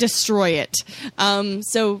 Destroy it. Destroy it.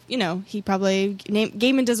 So, he probably...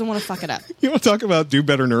 Gaiman doesn't want to fuck it up. You want to talk about Do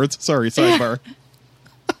Better Nerds? Sorry, sidebar.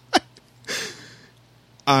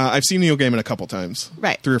 I've seen Neil Gaiman a couple times.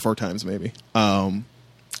 Right. 3 or 4 times, maybe.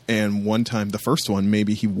 And one time, the first one,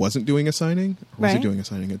 maybe he wasn't doing a signing. Or was he doing a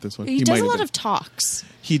signing at this one? He does a lot of talks.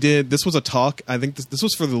 He did. This was a talk. I think this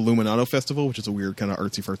was for the Illuminato Festival, which is a weird kind of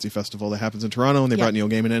artsy-fartsy festival that happens in Toronto. And they brought Neil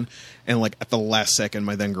Gaiman in. And like at the last second,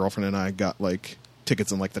 my then girlfriend and I got like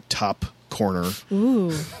tickets in like the top corner.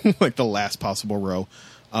 Ooh. Like the last possible row.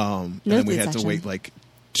 And then we had to wait like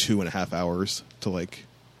 2.5 hours to like,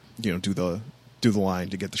 do the line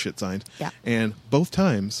to get the shit signed. Yeah. And both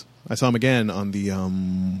times I saw him again on the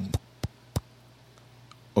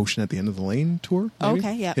Ocean at the End of the Lane tour. Maybe?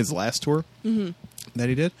 Okay, yeah. His last tour that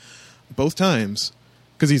he did. Both times,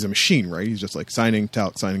 because he's a machine, right? He's just like signing,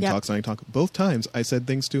 talk, signing, talk, signing, talk. Both times I said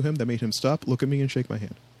things to him that made him stop, look at me, and shake my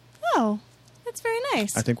hand. Oh, that's very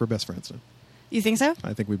nice. I think we're best friends now. You think so?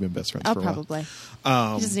 I think we've been best friends for a probably.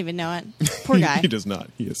 while. He doesn't even know it. Poor guy. He does not.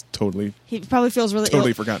 He is totally... He probably feels really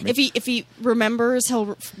Totally ill. forgot me. If he remembers,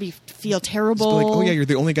 he'll feel terrible. Just be like, oh yeah, you're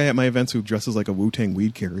the only guy at my events who dresses like a Wu-Tang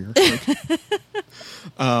weed carrier. Like,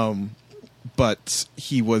 but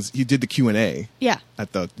he did the Q&A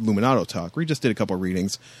at the Luminato talk, where he just did a couple of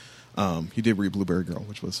readings. He did read Blueberry Girl,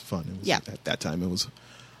 which was fun. It was, at that time, it was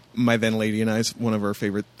my then lady and I's one of our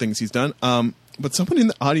favorite things he's done. But someone in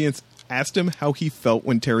the audience asked him how he felt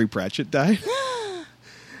when Terry Pratchett died.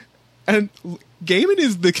 And Gaiman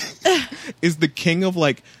is the king of,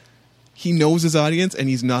 like, he knows his audience and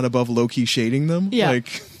he's not above low-key shading them. Yeah.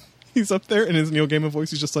 Like, he's up there in his Neil Gaiman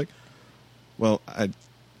voice, he's just like, well, I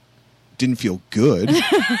didn't feel good. He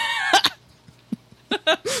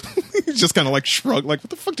just kind of like shrugged, like, what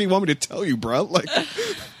the fuck do you want me to tell you, bro? Like,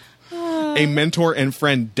 a mentor and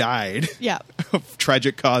friend died of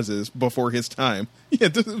tragic causes before his time. Yeah,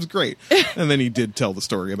 this was great. And then he did tell the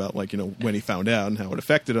story about, like, you know, when he found out and how it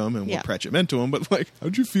affected him and what Pratchett meant to him. But, like, how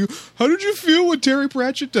did you feel when Terry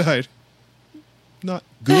Pratchett died? Not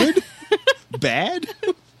good? Bad?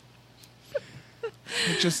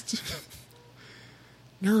 Just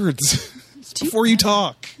nerds. Before you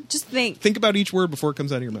talk, just think about each word before it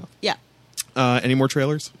comes out of your mouth. Yeah. Any more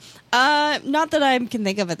trailers? Not that I can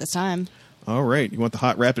think of at this time. All right. You want the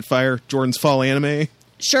hot rapid fire Jordan's Fall anime?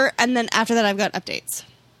 Sure. And then after that, I've got updates.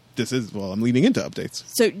 I'm leading into updates.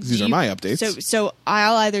 So these are my updates. So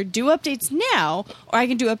I'll either do updates now, or I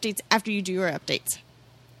can do updates after you do your updates.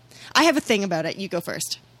 I have a thing about it. You go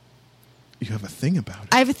first. You have a thing about it?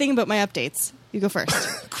 I have a thing about my updates. You go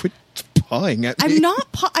first. Quit pawing at me. I'm not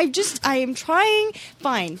I am trying.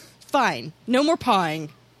 Fine. No more pawing.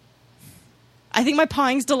 I think my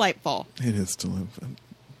pawing's delightful. It is delightful.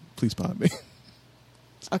 Please paw at me.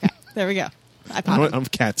 Okay, there we go. I don't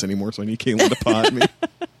have cats anymore, so I need Caitlin to paw at me.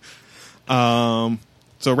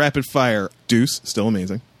 So rapid fire. Deuce, still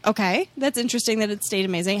amazing. Okay, that's interesting that it stayed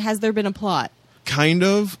amazing. Has there been a plot? Kind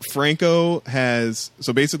of. Franco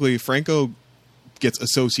gets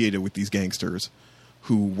associated with these gangsters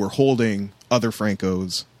who were holding other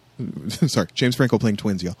Francos. Sorry, James Franco playing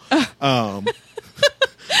twins, y'all.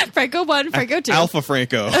 Franco 1, Franco 2. Alpha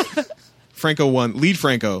Franco. Franco 1. Lead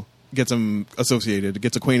Franco gets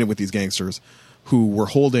acquainted with these gangsters who were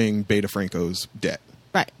holding Beta Franco's debt.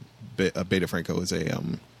 Right. Beta Franco is a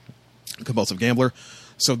compulsive gambler.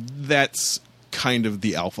 So that's kind of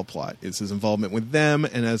the Alpha plot, is his involvement with them,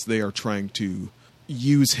 and as they are trying to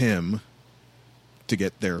use him to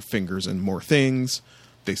get their fingers in more things,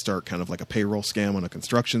 they start kind of like a payroll scam on a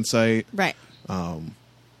construction site. Right.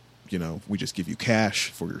 You know, we just give you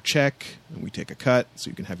cash for your check, and we take a cut so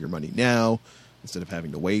you can have your money now instead of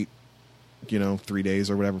having to wait, 3 days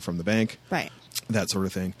or whatever from the bank. Right. That sort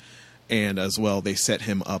of thing. And as well, they set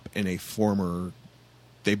him up in they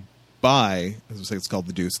buy, as I say, it's called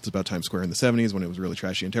The Deuce. It's about Times Square in the 70s when it was really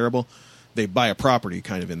trashy and terrible. They buy a property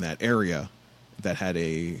kind of in that area that had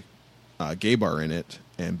a gay bar in it,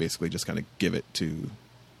 and basically just kind of give it to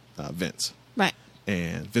Vince. Right.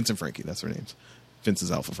 And Vince and Frankie, that's their names. Vince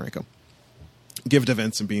is Alpha Franco. Give it to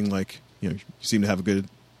Vince and being like, you seem to have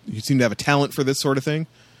a talent for this sort of thing.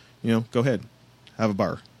 Go ahead, have a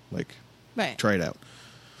bar, like, right. Try it out.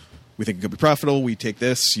 We think it could be profitable. We take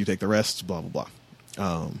this, you take the rest, blah, blah,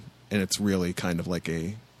 blah. And it's really kind of like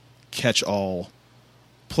a catch-all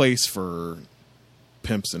place for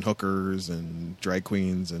pimps and hookers and drag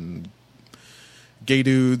queens and gay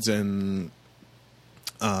dudes and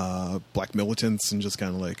black militants and just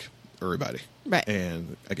kind of like everybody. Right.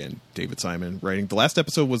 And again, David Simon writing. The last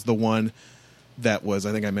episode was the one that was,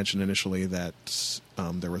 I think I mentioned initially that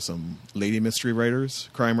there were some lady mystery writers,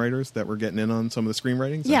 crime writers that were getting in on some of the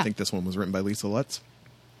screenwritings. Yeah. I think this one was written by Lisa Lutz.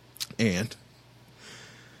 And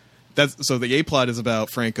so the A plot is about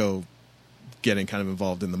Franco getting kind of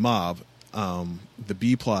involved in the mob. The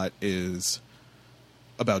B plot is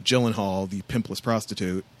about Gyllenhaal, the pimpless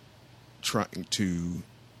prostitute,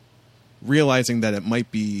 realizing that there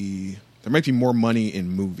might be more money in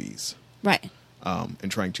movies. Right. And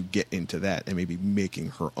trying to get into that and maybe making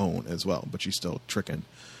her own as well. But she's still tricking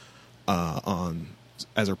on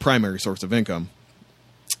as her primary source of income.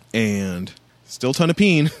 And still a ton of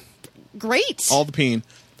peen. Great. All the peen.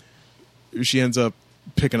 She ends up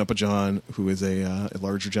picking up a John who is a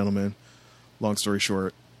larger gentleman. Long story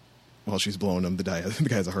short, while she's blowing him, the guy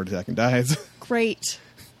has a heart attack and dies. Great.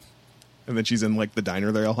 And then she's in like the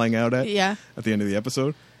diner they all hang out at. Yeah. At the end of the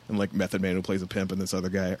episode. and like Method Man, who plays a pimp, and this other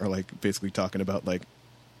guy are like basically talking about like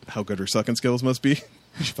how good her sucking skills must be.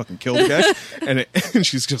 She fucking killed the guy, and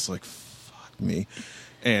she's just like, fuck me.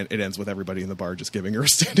 And it ends with everybody in the bar just giving her a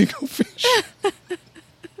standing ovation.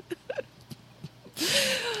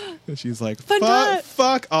 And she's like,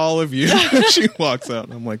 fuck all of you. She walks out,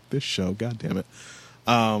 and I'm like, this show, god damn it.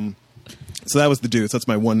 So that was The Dudes. That's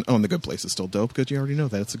my one. Oh, and The Good Place is still dope, because you already know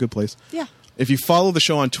that. It's a good place. Yeah. If you follow the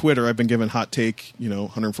show on Twitter, I've been given hot take,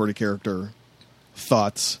 140 character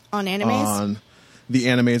thoughts. On animes? On the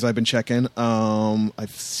animes I've been checking.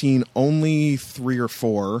 I've seen only 3 or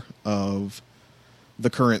 4 of the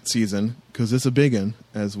current season, because it's a big one,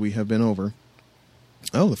 as we have been over.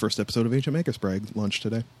 Oh, the first episode of Agent Magus Bragg launched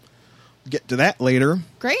today. Get to that later.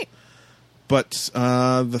 Great. But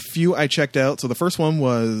the few I checked out, so the first one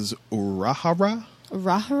was Urahara.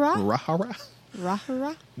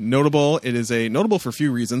 Notable. It is notable for a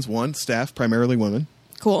few reasons. One, staff, primarily women.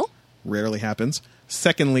 Cool. Rarely happens.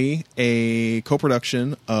 Secondly, a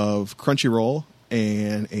co-production of Crunchyroll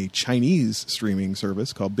and a Chinese streaming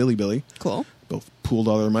service called Bilibili. Cool. Both pooled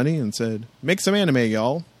all their money and said, make some anime,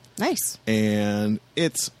 y'all. Nice. And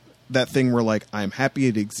it's that thing where, like, I'm happy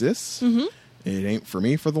it exists. Mm-hmm. It ain't for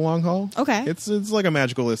me for the long haul. Okay. It's like a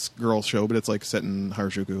magicalist girl show, but it's like set in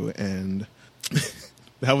Harajuku, and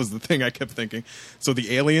that was the thing I kept thinking. So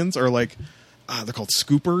the aliens are like, they're called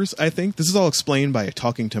scoopers, I think. This is all explained by a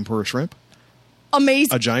talking tempura shrimp.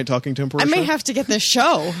 Amazing. A giant talking tempura shrimp. I may have to get this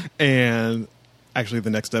show. And actually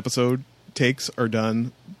the next episode takes are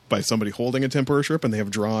done by somebody holding a tempura shrimp, and they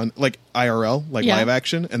have drawn, like IRL, like live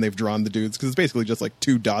action, and they've drawn the dudes, because it's basically just like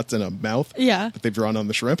 2 dots in a mouth that they've drawn on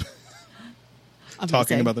the shrimp.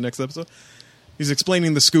 Talking about the next episode. He's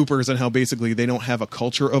explaining the scoopers and how basically they don't have a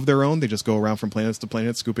culture of their own. They just go around from planets to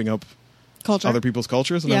planets scooping up other people's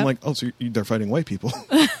cultures. And I'm like, oh, so they're fighting white people.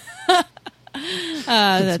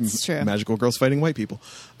 That's true. Magical girls fighting white people.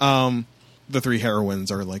 The 3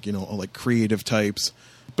 heroines are like, all like creative types.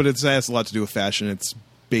 But it has a lot to do with fashion. It's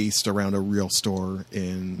based around a real store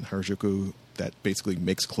in Harajuku that basically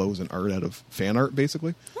makes clothes and art out of fan art,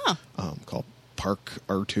 basically. Huh. Called Park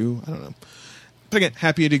R2. I don't know. But again,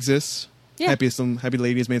 happy it exists. Yeah. Happy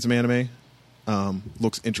ladies made some anime.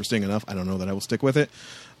 Looks interesting enough. I don't know that I will stick with it.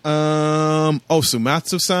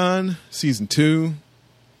 Osomatsu-san, season 2.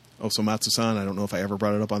 Osomatsu-san, I don't know if I ever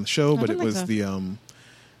brought it up on the show, but it was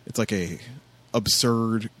it's like a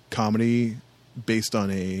absurd comedy based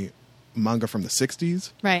on a manga from the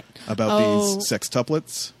 60s. Right. About these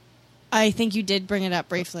sextuplets. I think you did bring it up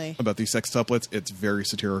briefly. About these sextuplets. It's very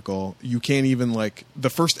satirical. You can't even, like... The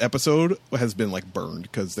first episode has been, like, burned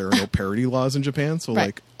because there are no parody laws in Japan. So,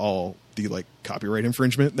 like, all the, like, copyright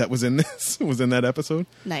infringement that was in this was in that episode.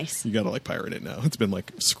 Nice. You gotta, like, pirate it now. It's been,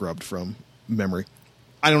 like, scrubbed from memory.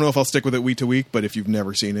 I don't know if I'll stick with it week to week, but if you've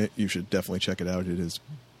never seen it, you should definitely check it out. It is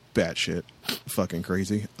batshit fucking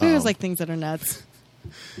crazy. I always like things that are nuts.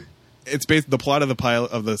 It's the plot of the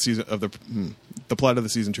pilot of the season of the plot of the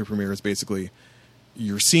season 2 premiere is basically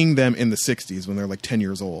you're seeing them in the 60s when they're like 10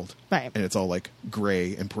 years old, right? And it's all like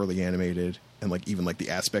gray and poorly animated, and like even like the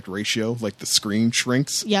aspect ratio, like the screen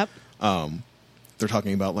shrinks. Yep. They're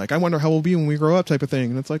talking about like I wonder how we'll be when we grow up type of thing,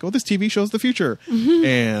 and it's like, oh, this TV shows the future,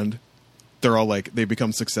 and they're all like they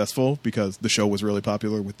become successful because the show was really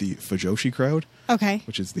popular with the Fujoshi crowd. Okay.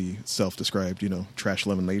 Which is the self-described trash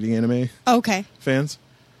loving lady anime. Okay. Fans.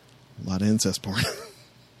 A lot of incest porn.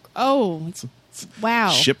 Oh, wow.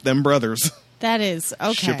 Ship them brothers. That is,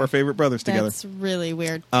 okay. Ship our favorite brothers together. That's really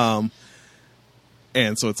weird. And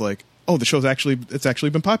so it's like, oh, the show's actually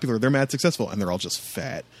been popular. They're mad successful. And they're all just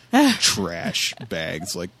fat, trash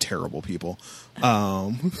bags, like terrible people.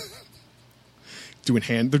 They're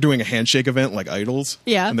doing a handshake event like idols.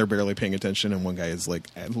 Yeah. And they're barely paying attention. And one guy is like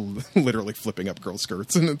literally flipping up girl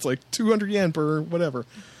skirts. And it's like 200 yen per whatever.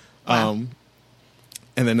 Wow.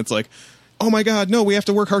 And then it's like, oh my God, no, we have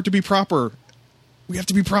to work hard to be proper. We have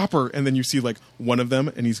to be proper. And then you see like one of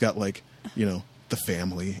them and he's got like, the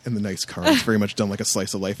family and the nice car. It's very much done like a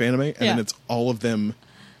slice of life anime. And then it's all of them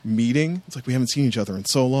meeting. It's like, we haven't seen each other in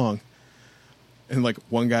so long. And like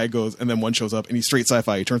one guy goes and then one shows up and he's straight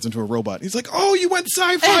sci-fi. He turns into a robot. He's like, oh, you went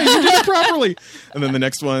sci-fi. You did it properly. And then the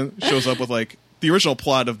next one shows up with like the original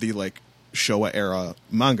plot of the like Showa era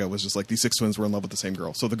manga was just like these 6 twins were in love with the same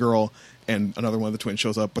girl. So the girl and another one of the twins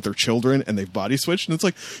shows up, but they're children and they've body switched. And it's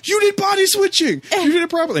like, you did body switching. You did it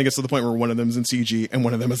properly. And it gets to the point where one of them is in CG and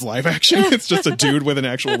one of them is live action. It's just a dude with an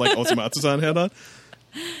actual like Osomatsu-san head on.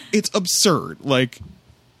 It's absurd. Like,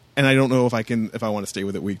 and I don't know if I want to stay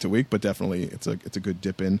with it week to week, but definitely it's a good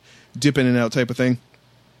dip in and out type of thing.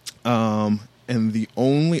 And the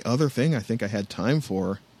only other thing I think I had time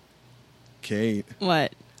for, Kate.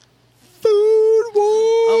 What?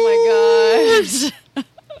 Oh my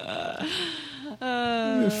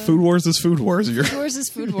gosh. Food Wars is Food Wars. Food Wars is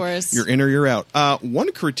Food Wars. You're in or you're out.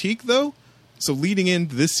 One critique, though. So leading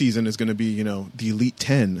into this season is going to be, the Elite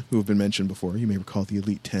 10, who have been mentioned before. You may recall the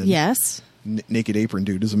Elite 10. Yes. Naked Apron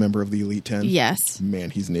Dude is a member of the Elite 10. Yes. Man,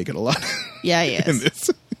 he's naked a lot. Yeah, he is. In this.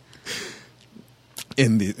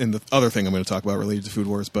 In the other thing I'm going to talk about related to Food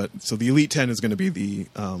Wars, but so the Elite 10 is going to be the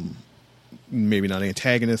maybe not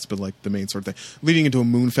antagonist, but like the main sort of thing, leading into a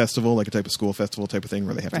moon festival, like a type of school festival type of thing,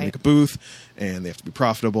 where they have to make a booth and they have to be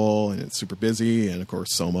profitable, and it's super busy. And of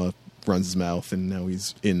course, Soma runs his mouth, and now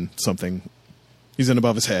he's in something. He's in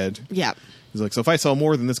above his head. Yeah. He's like, so if I sell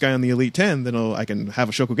more than this guy on the Elite 10, then I can have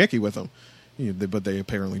a Shokugeki with him. But they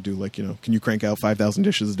apparently do, like, can you crank out 5,000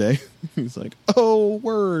 dishes a day? He's like, oh,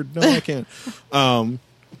 word. No, I can't.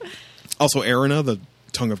 Also, Erina, the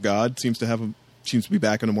Tongue of God, seems to be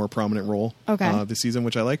back in a more prominent role this season,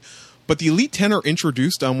 which I like. But the Elite 10 are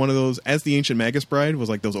introduced on one of those, as the Ancient Magus Bride was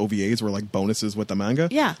like those OVAs were like bonuses with the manga.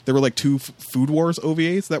 Yeah. There were like 2 Food Wars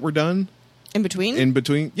OVAs that were done. In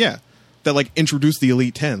between, yeah. That like introduced the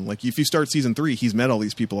Elite 10. Like if you start season 3, he's met all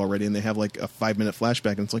these people already, and they have like a 5-minute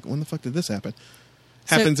flashback, and it's like, when the fuck did this happen?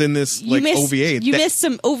 Happens in this like OVA. You missed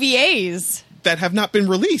some OVAs that have not been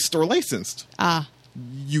released or licensed. Ah,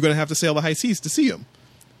 you're gonna have to sail the high seas to see them.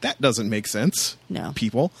 That doesn't make sense. No,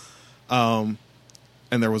 people. And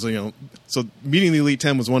there was so meeting the Elite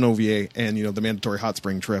 10 was one OVA, and the mandatory hot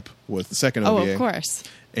spring trip was the second OVA. Oh, of course.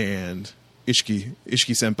 And Ishiki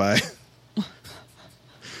senpai.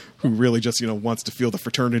 Who really just, wants to feel the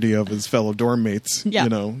fraternity of his fellow dorm mates,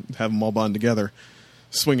 have them all bond together,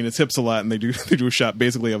 swinging his hips a lot, and they do a shot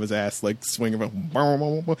basically of his ass, like swinging.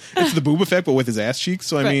 It's the boob effect, but with his ass cheeks.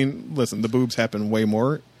 So, I mean, listen, the boobs happen way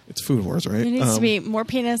more. It's Food Wars, right? It needs to be more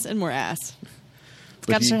penis and more ass. It's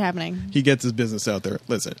got to start happening. He gets his business out there.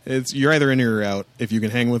 Listen, you're either in or you're out. If you can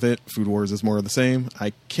hang with it, Food Wars is more of the same.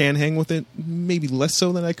 I can hang with it, maybe less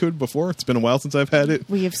so than I could before. It's been a while since I've had it.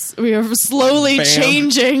 We are slowly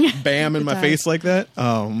changing. Bam in my face like that.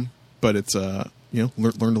 But it's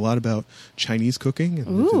learned a lot about Chinese cooking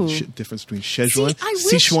and the difference between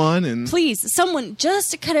Sichuan and please someone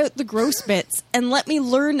just cut out the gross bits and let me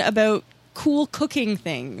learn about cool cooking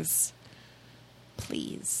things,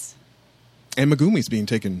 please. And Megumi's being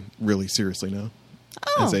taken really seriously now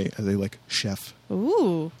as a like chef.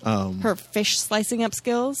 Ooh, her fish slicing up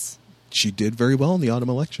skills. She did very well in the autumn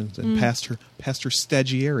elections and passed her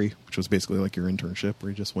stagiaire, which was basically like your internship where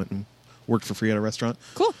you just went and worked for free at a restaurant.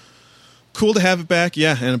 Cool to have it back,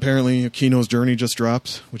 yeah. And apparently Kino's Journey just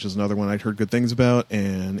dropped, which is another one I'd heard good things about.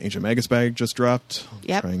 And Ancient Magus Bag just dropped.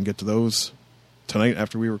 I'll try and get to those tonight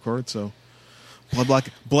after we record. So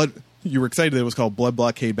Blood. You were excited that it was called Blood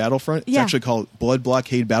Blockade Battlefront. It's actually called Blood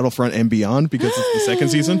Blockade Battlefront and Beyond because it's the second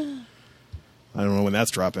season. I don't know when that's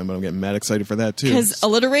dropping, but I'm getting mad excited for that too. Because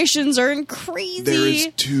alliterations are crazy. There is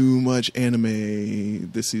too much anime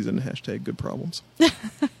this season. # good problems.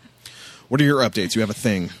 What are your updates? You have a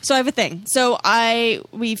thing. So I have a thing. So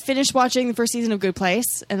we finished watching the first season of Good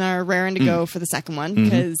Place and are raring to go for the second one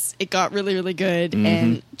because it got really, really good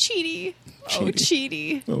and cheaty. Oh,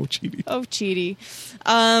 cheaty. Oh, cheaty. Oh, cheaty.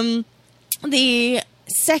 The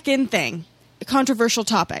second thing, a controversial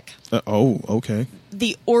topic. Okay.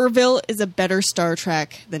 The Orville is a better Star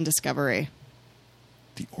Trek than Discovery.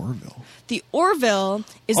 The Orville? The Orville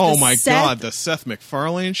is God, the Seth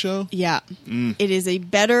MacFarlane show? Yeah. It is a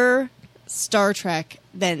better Star Trek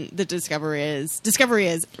than the Discovery is. Discovery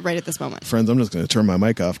is right at this moment. Friends, I'm just going to turn my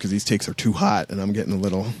mic off because these takes are too hot and I'm getting a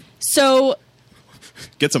little... So...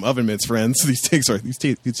 Get some oven mitts, friends. These takes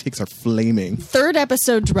are flaming. Third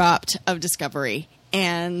episode dropped of Discovery,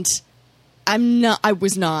 and I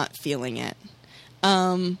was not feeling it.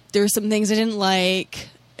 There were some things I didn't like,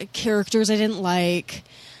 characters I didn't like.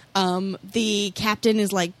 The captain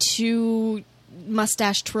is like too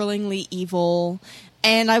mustache twirlingly evil,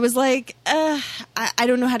 and I was like, I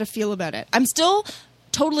don't know how to feel about it. I'm still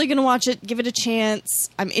totally going to watch it, give it a chance.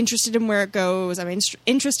 I'm interested in where it goes. I'm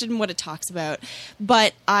interested in what it talks about.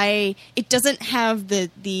 But it doesn't have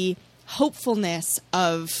the hopefulness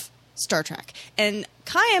of Star Trek. And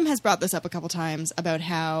Kayam has brought this up a couple times about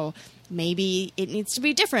how maybe it needs to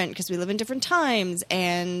be different because we live in different times.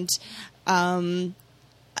 And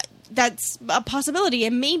that's a possibility.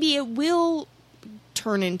 And maybe it will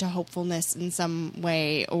turn into hopefulness in some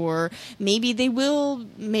way, or maybe they will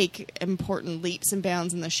make important leaps and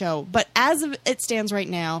bounds in the show. But as it stands right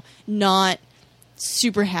now, not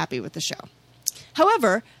super happy with the show.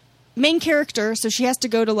 However, main character, so she has to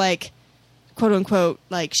go to like, quote unquote,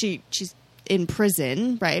 like she's in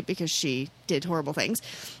prison, right? Because she did horrible things.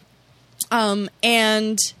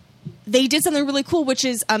 And they did something really cool, which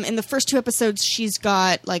is in the first 2 episodes, she's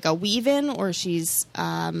got like a weave-in, or she's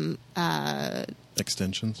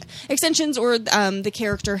extensions, or the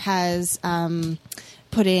character has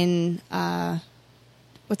put in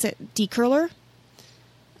what's it, decurler,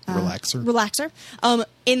 relaxer.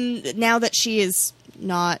 Now that she is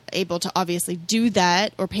not able to obviously do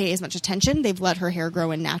that or pay as much attention, they've let her hair grow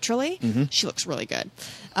in naturally. She looks really good.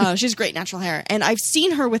 She has great natural hair, and I've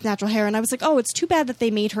seen her with natural hair, and I was like, oh, it's too bad that they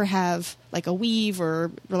made her have like a weave or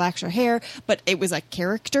relax her hair, but it was a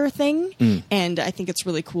character thing, and I think it's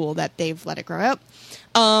really cool that they've let it grow out.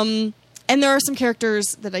 And there are some characters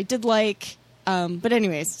that I did like, but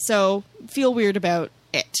anyways, so feel weird about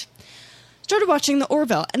it. Started watching The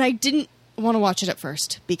Orville, and I didn't want to watch it at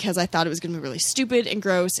first because I thought it was going to be really stupid and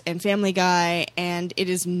gross and Family Guy, and it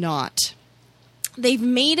is not. They've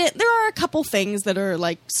made it, there are a couple things that are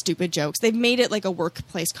like stupid jokes. They've made it like a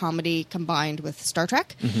workplace comedy combined with Star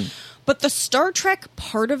Trek. But the Star Trek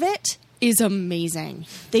part of it is amazing.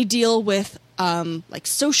 They deal with like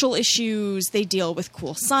social issues. They deal with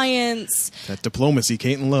cool science. That diplomacy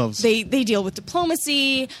Caitlin loves. They deal with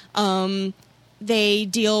diplomacy. They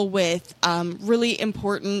deal with really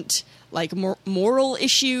important like moral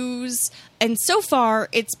issues, and so far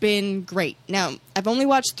it's been great. Now, I've only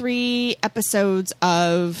watched 3 episodes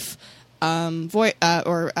of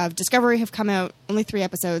Discovery have come out. Only 3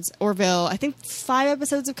 episodes. Orville, I think 5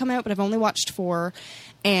 episodes have come out, but I've only watched 4,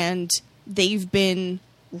 and they've been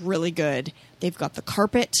really good. They've got the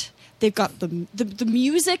carpet. They've got the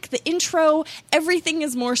music, the intro. Everything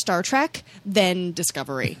is more Star Trek than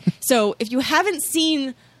Discovery. So if you haven't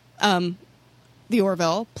seen The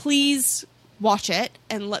Orville, please watch it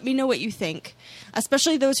and let me know what you think.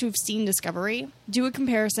 Especially those who've seen Discovery. Do a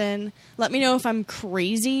comparison. Let me know if I'm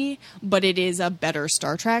crazy, but it is a better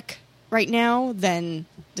Star Trek right now than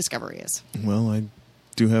Discovery is. Well, I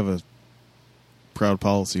do have a proud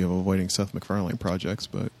policy of avoiding Seth MacFarlane projects,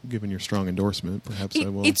 but given your strong endorsement, perhaps I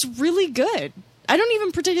will. It's really good. I don't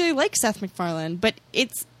even particularly like Seth MacFarlane, but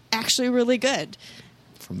it's actually really good.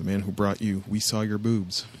 From the man who brought you We Saw Your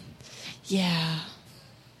Boobs. Yeah,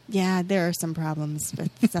 there are some problems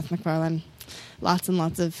with Seth MacFarlane. Lots and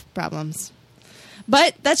lots of problems.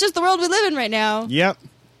 But that's just the world we live in right now. Yep.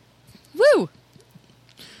 Woo!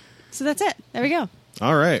 So that's it. There we go.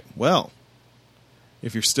 All right. Well,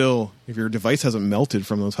 if your device hasn't melted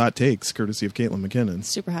from those hot takes, courtesy of Caitlin McKinnon.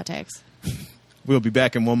 Super hot takes. We'll be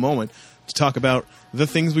back in one moment to talk about the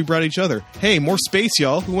things we brought each other. Hey, more space,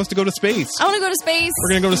 y'all. Who wants to go to space? I want to go to space. We're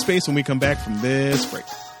going to go to space when we come back from this break.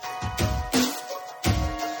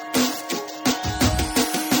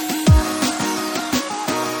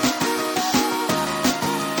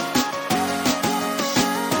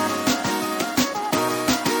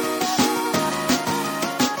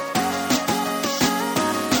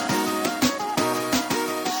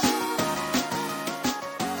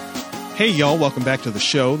 Hey, y'all, welcome back to the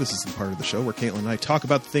show. This is the part of the show where Caitlin and I talk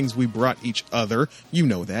about the things we brought each other. You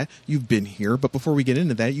know that. You've been here. But before we get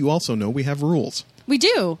into that, you also know we have rules. We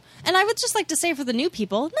do. And I would just like to say for the new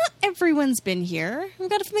people, not everyone's been here.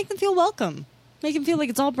 We've got to make them feel welcome. Make them feel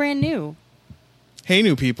like it's all brand new. Hey,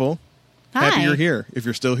 new people. Hi. Happy you're here. If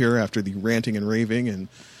you're still here after the ranting and raving and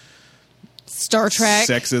Star Trek,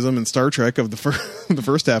 sexism and Star Trek of the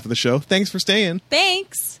first half of the show, thanks for staying.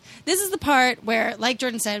 Thanks. This is the part where, like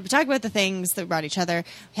Jordan said, we talk about the things that brought each other.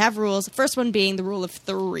 We have rules. The first one being the rule of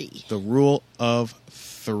 3. The rule of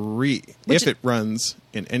 3. If it runs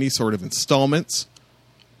in any sort of installments,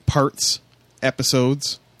 parts,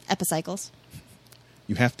 episodes, epicycles,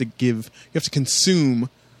 you have to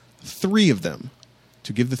consume 3 of them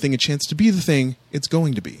to give the thing a chance to be the thing it's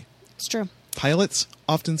going to be. It's true. Pilots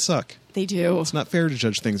often suck. They do. It's not fair to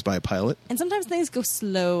judge things by a pilot. And sometimes things go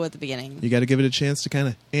slow at the beginning. You got to give it a chance to kind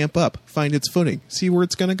of amp up, find its footing, see where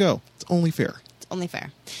it's going to go. It's only fair. It's only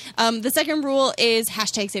fair. The second rule is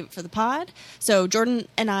hashtag save it for the pod. So Jordan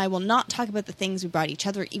and I will not talk about the things we brought each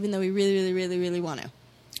other, even though we really, really, really, really want to.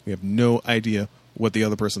 We have no idea what the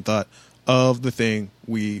other person thought of the thing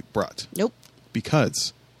we brought. Nope.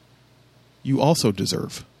 Because you also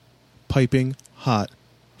deserve piping hot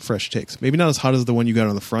fresh takes. Maybe not as hot as the one you got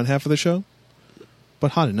on the front half of the show,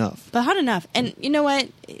 but hot enough. But hot enough. And you know what?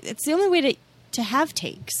 It's the only way to have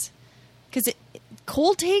takes. Because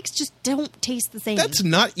cold takes just don't taste the same. That's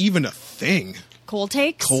not even a thing. Cold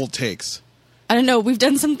takes? Cold takes. I don't know. We've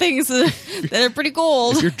done some things that are pretty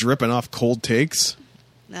cold. If you're dripping off cold takes,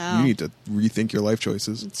 no. You need to rethink your life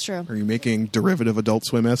choices. It's true. Are you making derivative Adult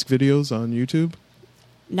Swim-esque videos on YouTube?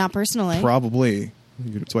 Not personally. Probably.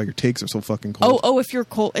 That's why your takes are so fucking cold. Oh, if you're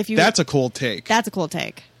cold, that's a cold take. That's a cold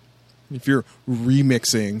take. If you're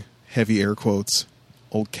remixing, heavy air quotes,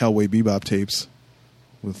 old Cowboy Bebop tapes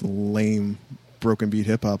with lame broken beat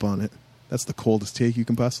hip hop on it. That's the coldest take you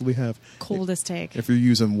can possibly have. Coldest take. If you're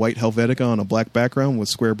using white Helvetica on a black background with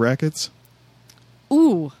square brackets.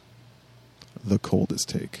 Ooh. The coldest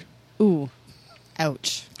take. Ooh.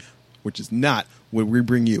 Ouch. Which is not what we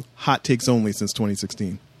bring you. Hot takes only since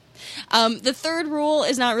 2016. The third rule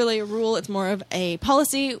is not really a rule. It's more of a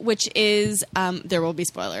policy, which is there will be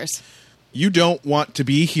spoilers. You don't want to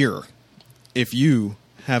be here if you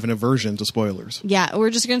have an aversion to spoilers. Yeah,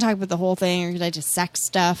 we're just going to talk about the whole thing. We're going to dissect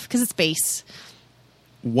stuff because it's space.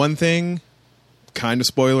 One thing, kind of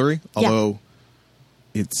spoilery, although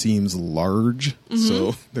it seems large.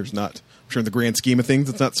 So there's not, I'm sure in the grand scheme of things,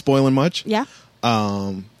 it's not spoiling much. Yeah.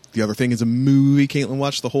 The other thing is a movie Caitlin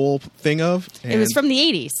watched the whole thing of. It was from the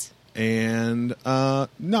 80s. And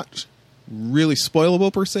not really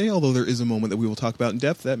spoilable per se, although there is a moment that we will talk about in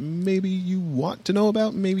depth that maybe you want to know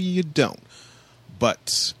about, maybe you don't.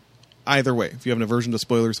 But either way, if you have an aversion to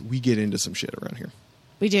spoilers, we get into some shit around here.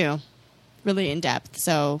 We do. Really in depth.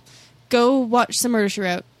 So go watch some Murder, She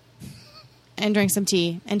Wrote and drink some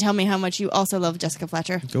tea and tell me how much you also love Jessica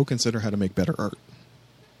Fletcher. Go consider how to make better art.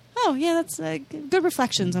 Oh, yeah, that's good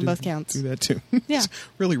reflections on both counts. Do that too. Yeah. It's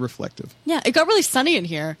really reflective. Yeah, it got really sunny in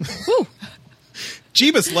here. Woo.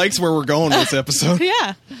 Jeebus likes where we're going with this episode.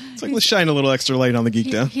 Yeah. It's like, let's shine a little extra light on the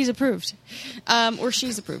geek down. He's approved. Or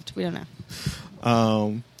she's approved. We don't know.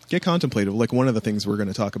 Get contemplative, like one of the things we're going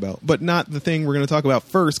to talk about, but not the thing we're going to talk about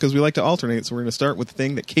first because we like to alternate. So we're going to start with the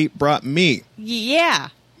thing that Kate brought me. Yeah.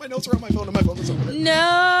 My notes are on my phone and my phone is over there. No.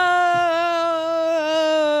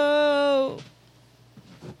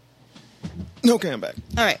 Okay, I'm back.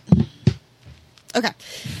 All right. Okay.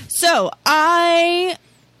 So I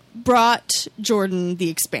brought Jordan The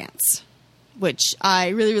Expanse, which I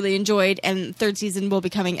really, really enjoyed, and third season will be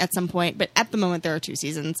coming at some point, but at the moment there are 2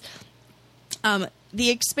 seasons. The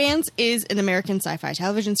Expanse is an American sci-fi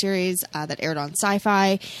television series that aired on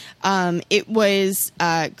Sci-Fi. It was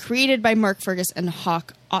created by Mark Fergus and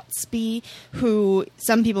Hawk Otsby, who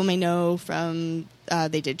some people may know from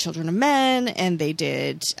they did Children of Men and they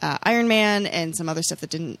did Iron Man and some other stuff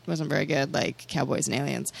that wasn't very good, like Cowboys and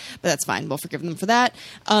Aliens. But that's fine. We'll forgive them for that.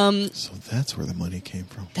 So that's where the money came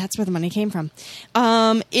from. That's where the money came from.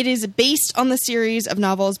 It is based on the series of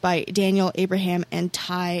novels by Daniel Abraham and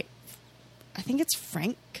Ty. I think it's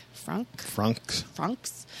Franks.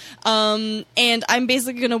 And I'm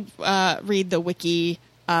basically going to read the wiki.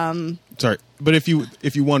 Sorry, but if you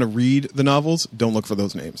want to read the novels, don't look for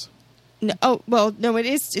those names. No,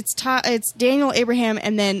 it's Daniel Abraham,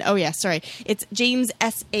 and then it's James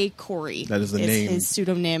S.A. Corey. That is the name. His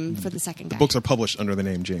pseudonym for the second guy. The books are published under the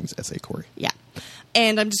name James S.A. Corey. Yeah,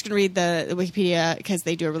 and I'm just going to read the Wikipedia because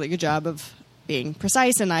they do a really good job of being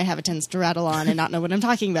precise, and I have a tendency to rattle on and not know what I'm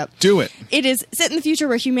talking about. Do it. It is set in the future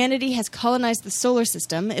where humanity has colonized the solar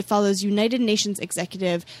system. It follows United Nations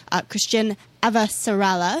executive Christian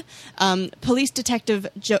Avasarala, police detective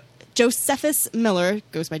Josephus Miller,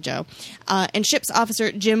 goes by Joe, and ship's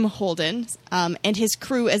officer Jim Holden, and his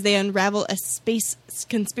crew as they unravel a space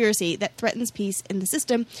conspiracy that threatens peace in the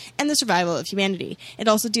system and the survival of humanity. It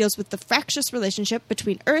also deals with the fractious relationship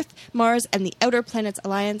between Earth, Mars, and the Outer Planets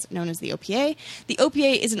Alliance, known as the OPA. The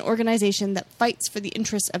OPA is an organization that fights for the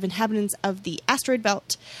interests of inhabitants of the asteroid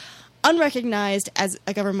belt. Unrecognized as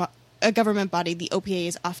a government body, the OPA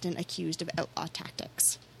is often accused of outlaw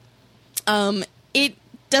tactics. It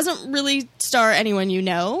doesn't really star anyone you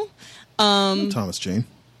know. Thomas Jane.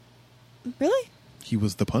 Really? He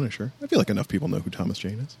was the Punisher. I feel like enough people know who Thomas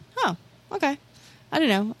Jane is. Oh, okay. I don't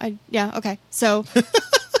know. Okay. So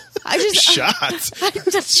I just shots. I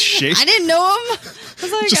didn't know him. I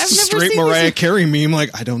was like, just I've a never straight seen Mariah Carey meme.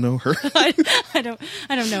 Like, I don't know her. I don't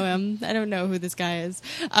know him. I don't know who this guy is.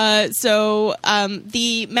 So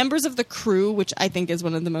the members of the crew, which I think is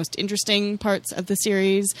one of the most interesting parts of the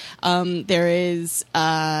series, there is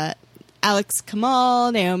Alex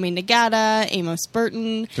Kamal, Naomi Nagata, Amos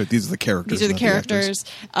Burton. So these are the characters. These are the characters.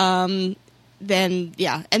 And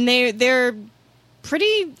they're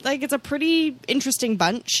pretty, like, it's a pretty interesting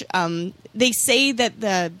bunch. They say that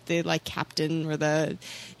the like captain or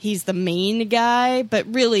he's the main guy, but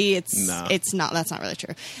really it's not. That's not really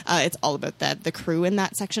true. It's all about the crew in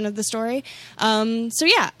that section of the story. So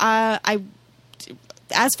yeah, I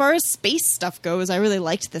as far as space stuff goes, I really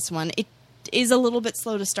liked this one. It is a little bit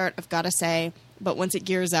slow to start, I've got to say, but once it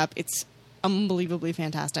gears up, it's unbelievably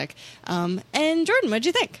fantastic. And Jordan, what'd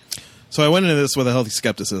you think? So I went into this with a healthy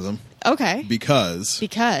skepticism. Okay. Because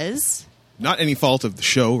not any fault of the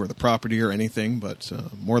show or the property or anything, but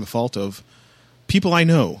more the fault of people I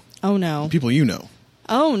know. Oh, no. People you know.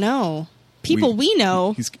 Oh, no. people we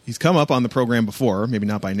know. He's come up on the program before, maybe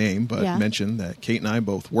not by name, but Yeah. mentioned that Kate and I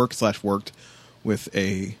both worked with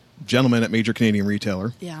a gentleman at Major Canadian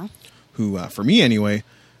Retailer. Yeah. Who, for me anyway,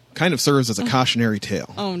 kind of serves as a cautionary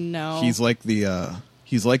tale. Oh no. He's like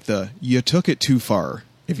the you took it too far.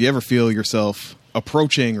 If you ever feel yourself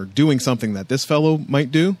approaching or doing something that this fellow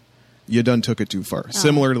might do, you done took it too far. Oh.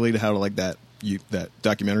 Similarly to how like that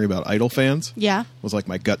documentary about Idol fans. Yeah. Was like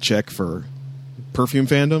my gut check for perfume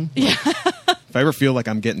fandom. Yeah. If I ever feel like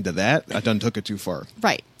I'm getting to that, I done took it too far.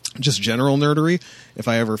 Right. Just general nerdery. If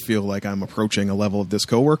I ever feel like I'm approaching a level of this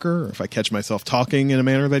coworker, or if I catch myself talking in a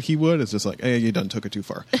manner that he would, it's just like, hey, you done took it too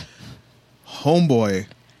far. Homeboy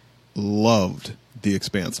loved the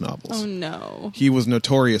Expanse novels. Oh no. He was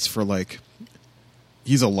notorious for like,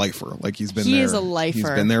 he's a lifer. Like he's been there. He is a lifer. He's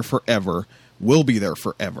been there forever. Will be there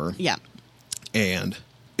forever. Yeah. And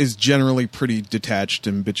is generally pretty detached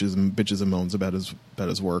and bitches and moans about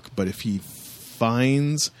his work. But if he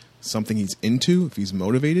finds something he's into, if he's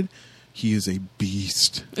motivated, he is a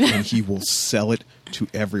beast, and he will sell it to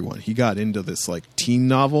everyone. He got into this like teen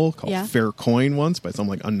novel called Fair Coin once by some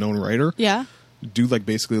like unknown writer. Yeah. Dude like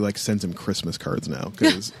basically like sends him Christmas cards now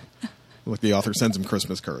because like the author sends him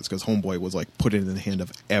Christmas cards because Homeboy was like put it in the hand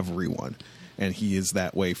of everyone. And he is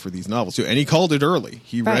that way for these novels too. And he called it early.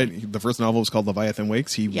 He read the first novel was called Leviathan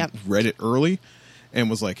Wakes. He read it early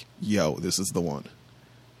and was like, yo, this is the one.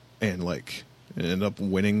 And like it ended up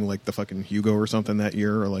winning like the fucking Hugo or something that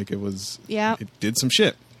year, or like it did some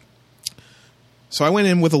shit. So I went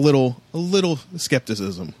in with a little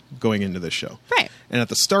skepticism going into this show. Right. And at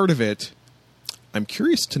the start of it, I'm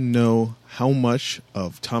curious to know how much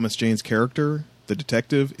of Thomas Jane's character, the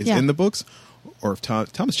detective, is in the books. Or if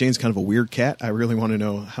Thomas Jane's kind of a weird cat, I really want to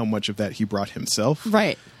know how much of that he brought himself.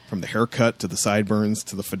 Right. From the haircut to the sideburns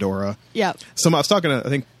to the fedora. Yeah. So I was talking to, I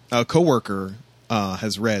think, a coworker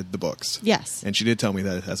has read the books. Yes. And she did tell me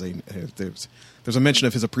that it has there's a mention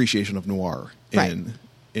of his appreciation of noir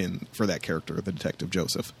in for that character, the detective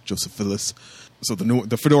Joseph Phyllis. So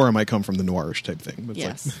the fedora might come from the noirish type thing. But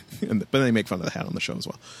yes. But they make fun of the hat on the show as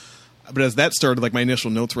well. But as that started, like my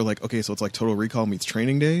initial notes were like, okay, so it's like Total Recall meets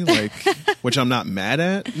Training Day, like, which I'm not mad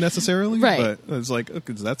at necessarily, right? But it's like,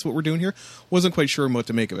 okay, that's what we're doing here. Wasn't quite sure what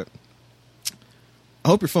to make of it. I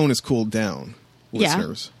hope your phone is cooled down,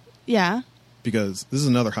 listeners. Yeah. Because this is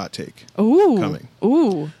another hot take. Ooh. Coming.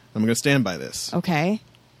 Ooh. I'm going to stand by this. Okay.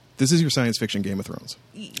 This is your science fiction Game of Thrones.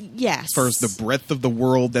 Yes. As far as the breadth of the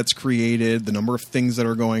world that's created, the number of things that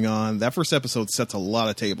are going on, that first episode sets a lot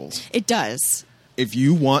of tables. It does. If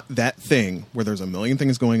you want that thing where there's a million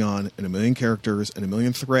things going on and a million characters and a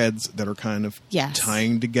million threads that are kind of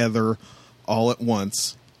tying together all at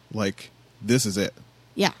once, like, this is it.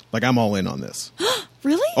 Yeah. Like, I'm all in on this.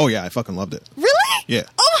 Really? Oh, yeah. I fucking loved it. Really? Yeah.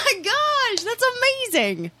 Oh, my gosh. That's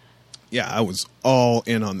amazing. Yeah, I was all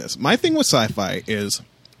in on this. My thing with sci-fi is...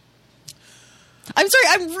 I'm sorry.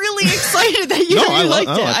 I'm really excited that you liked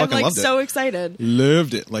it. I'm, like, so excited.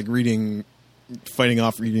 Loved it. Like, fighting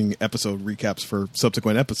off reading episode recaps for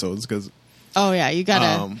subsequent episodes because you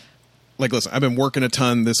gotta like listen, I've been working a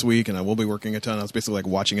ton this week and I will be working a ton. I was basically like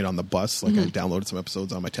watching it on the bus, like I downloaded some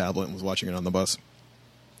episodes on my tablet and was watching it on the bus,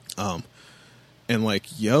 and like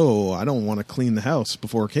I don't want to clean the house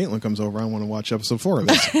before Caitlin comes over. I want to watch episode 4 of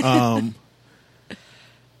this.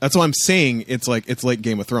 That's what I'm saying. It's like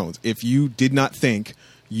Game of Thrones. If you did not think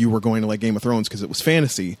you were going to like Game of Thrones because it was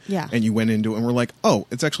fantasy, and you went into it and were like, oh,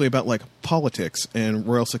 it's actually about like politics and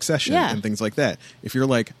royal succession and things like that. If you're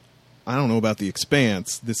like, I don't know about The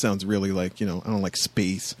Expanse, this sounds really like, I don't like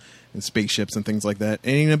space and spaceships and things like that. It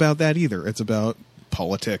ain't about that either. It's about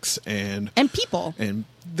politics and people and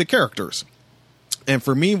the characters. And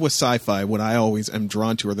for me with sci-fi, what I always am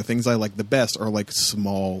drawn to, or the things I like the best, are like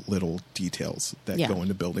small little details that go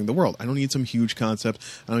into building the world. I don't need some huge concept.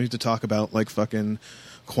 I don't need to talk about like fucking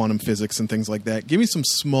quantum physics and things like that. Give me some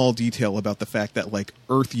small detail about the fact that like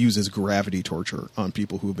Earth uses gravity torture on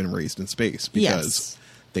people who have been raised in space because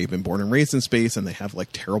they've been born and raised in space and they have like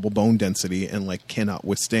terrible bone density and like cannot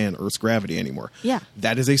withstand Earth's gravity anymore. Yeah.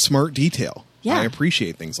 That is a smart detail. Yeah. I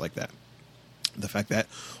appreciate things like that. The fact that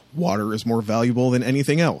water is more valuable than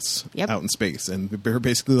anything else out in space, and they're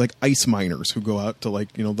basically like ice miners who go out to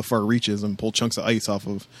like the far reaches and pull chunks of ice off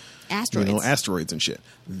of asteroids and shit.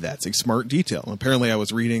 That's a smart detail. And apparently, I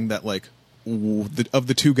was reading that like of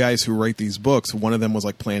the two guys who write these books, one of them was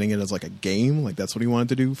like planning it as like a game, like that's what he wanted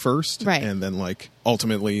to do first, right? And then like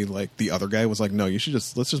ultimately, like the other guy was like, no, let's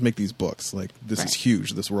just make these books. Like this is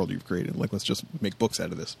huge, this world you've created. Like let's just make books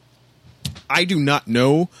out of this. I do not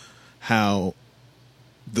know how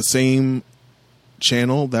the same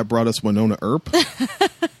channel that brought us Winona Earp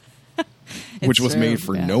which was made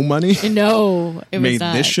for no money. No, it was made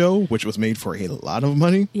not. This show, which was made for a lot of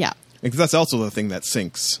money. Yeah. Because that's also the thing that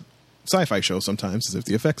sinks sci-fi shows sometimes, is if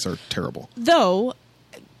the effects are terrible. Though,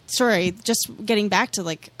 sorry, just getting back to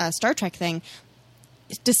like a Star Trek thing,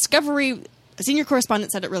 Discovery, a senior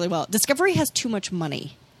correspondent said it really well. Discovery has too much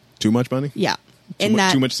money. Too much money? Yeah. Too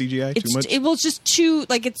much CGI? Too much? It was just too,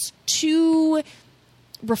 like, it's too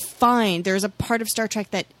refined. There's a part of Star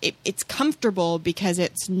Trek that it's comfortable because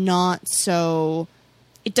it's not so,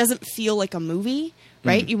 it doesn't feel like a movie,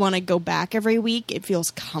 right? You want to go back every week. It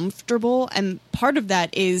feels comfortable. And part of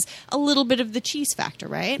that is a little bit of the cheese factor,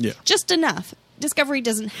 right? Yeah. Just enough. Discovery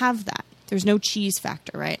doesn't have that. There's no cheese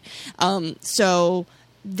factor, right? So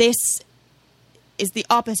this is the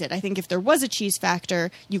opposite. I think if there was a cheese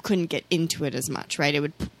factor, you couldn't get into it as much, right? It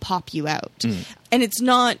would pop you out. And it's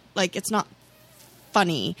not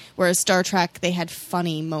funny, whereas Star Trek, they had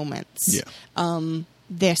funny moments. Yeah.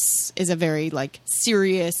 This is a very like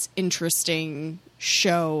serious, interesting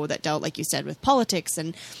show that dealt, like you said, with politics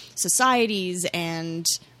and societies and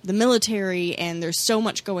the military, and there's so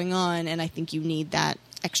much going on, and I think you need that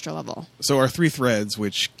extra level. So our three threads,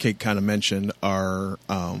 which Kate kind of mentioned, are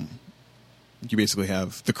you basically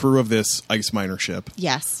have the crew of this ice miner ship.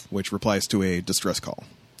 Yes. Which replies to a distress call.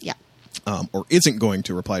 Yeah. Or isn't going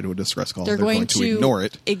to reply to a distress call. They're going to ignore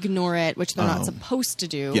it. Ignore it, which they're not supposed to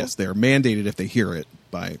do. Yes, they're mandated if they hear it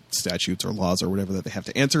by statutes or laws or whatever that they have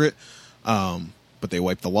to answer it. But they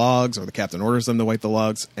wipe the logs, or the captain orders them to wipe the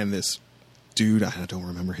logs. And this dude, I don't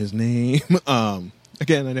remember his name.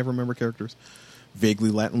 Again, I never remember characters.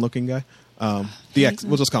 Vaguely Latin-looking guy.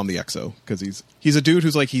 We'll just call him the Exo, because he's a dude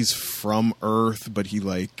who's like, he's from Earth, but he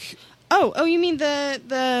like... Oh, you mean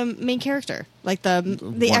the main character, like the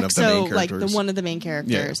Exo, like the one of the main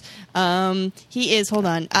characters. Yeah. He is. Hold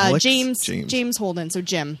on, James Holden. So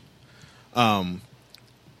Jim.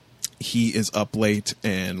 He is up late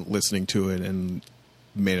and listening to it, and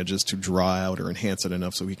manages to draw out or enhance it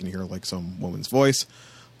enough so he can hear like some woman's voice,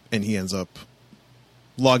 and he ends up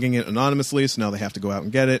logging it anonymously. So now they have to go out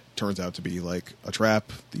and get it. Turns out to be like a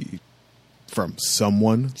trap from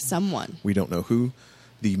someone. We don't know who.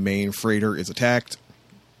 The main freighter is attacked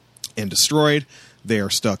and destroyed. They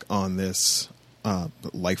are stuck on this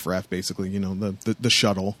life raft, basically, the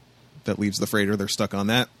shuttle that leaves the freighter. They're stuck on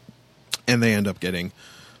that, and they end up getting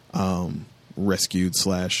rescued /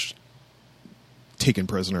 taken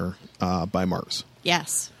prisoner by Mars.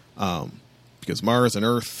 Yes. Because Mars and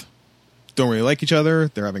Earth don't really like each other.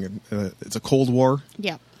 They're having it's a Cold War.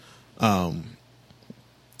 Yeah.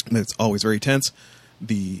 It's always very tense.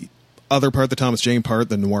 The other part, the Thomas Jane part,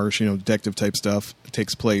 the noir, detective type stuff,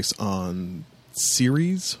 takes place on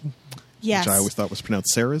Ceres. Yes. Which I always thought was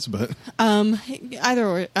pronounced Ceres, but either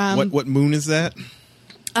or. What moon is that?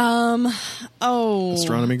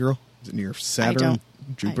 Astronomy girl? Is it near Saturn?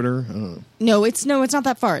 Jupiter? I don't know. No, it's not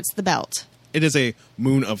that far. It's the belt. It is a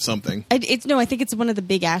moon of something. I think it's one of the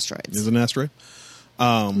big asteroids. Is it an asteroid?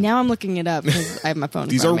 Now I'm looking it up because I have my phone.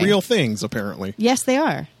 These are real things, apparently. Yes, they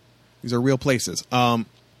are. These are real places.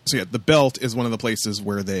 So yeah, the belt is one of the places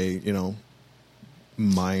where they,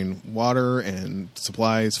 mine water and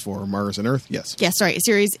supplies for Mars and Earth. Yes. Yes, sorry.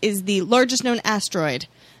 Ceres is the largest known asteroid,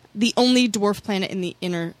 the only dwarf planet in the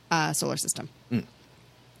inner solar system. Mm.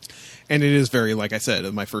 And it is very, like I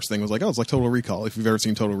said, my first thing was like, it's like Total Recall. If you've ever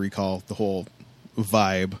seen Total Recall, the whole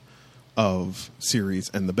vibe of Ceres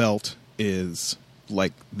and the belt is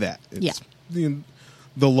like that. It's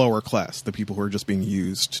the lower class, the people who are just being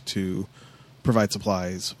used to provide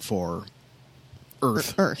supplies for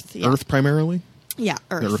Earth. Earth primarily? Yeah,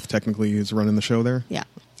 Earth. Earth technically is running the show there. Yeah.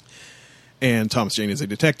 And Thomas Jane is a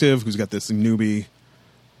detective who's got this newbie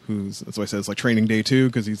that's why I said it's like training day 2,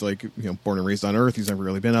 because he's like, born and raised on Earth. He's never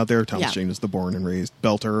really been out there. Thomas Jane is the born and raised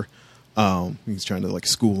belter. He's trying to like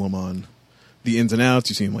school him on the ins and outs.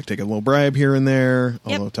 You see him like take a little bribe here and there.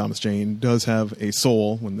 Yep. Although Thomas Jane does have a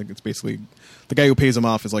soul, it's basically the guy who pays him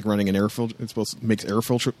off is like running an air filter. It's supposed to make air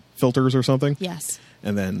filters or something. Yes.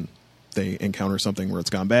 And then they encounter something where it's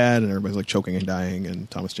gone bad, and everybody's like choking and dying,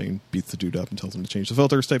 and Thomas Jane beats the dude up and tells him to change the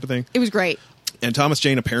filters, type of thing. It was great. And Thomas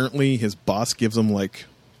Jane, apparently, his boss gives him like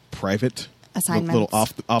private assignments, little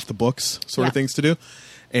off the books sort of things to do,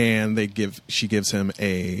 and she gives him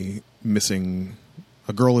a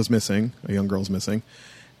girl is missing, a young girl is missing,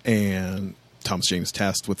 and Thomas Jane is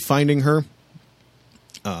tasked with finding her.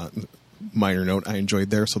 Minor note I enjoyed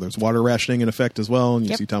there. So there's water rationing in effect as well, and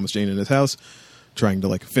you see Thomas Jane in his house trying to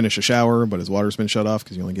like finish a shower, but his water's been shut off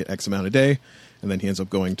because you only get X amount a day. And then he ends up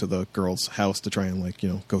going to the girl's house to try and like,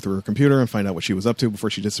 go through her computer and find out what she was up to before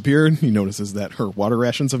she disappeared. He notices that her water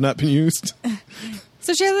rations have not been used.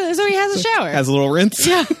 So he has a shower. Has a little rinse.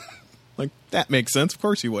 Yeah. Like, That makes sense. Of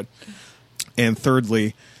course you would. And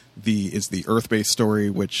thirdly, is the Earth-based story,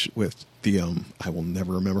 which with the I will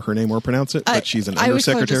never remember her name or pronounce it, but she's an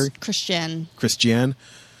undersecretary. Christiane.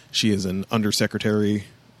 She is an undersecretary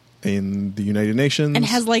in the United Nations, and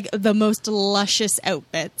has like the most luscious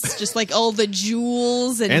outfits, just like all the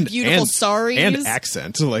jewels and beautiful saris and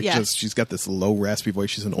accent. Like, just she's got this low raspy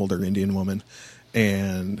voice. She's an older Indian woman.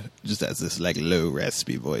 And just has this like low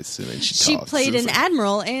raspy voice, and then she talks. Played an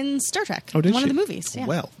admiral in Star Trek. Oh, did one she? of the movies. Yeah.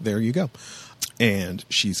 Well, there you go. And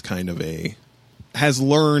she's kind of has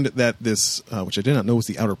learned that this, which I did not know was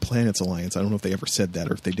the Outer Planets Alliance. I don't know if they ever said that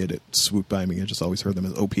or if they did, it swooped by me. I just always heard them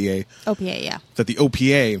as OPA. OPA, yeah. That the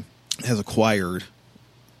OPA has acquired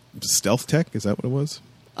stealth tech. Is that what it was?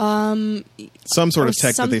 Some sort of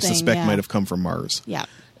tech that they suspect might have come from Mars. Yeah.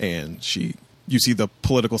 And you see the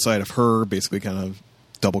political side of her basically kind of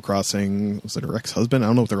double-crossing, was it her ex-husband? I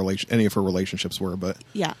don't know what any of her relationships were, but...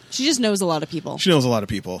 Yeah, she just knows a lot of people. She knows a lot of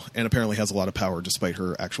people, and apparently has a lot of power despite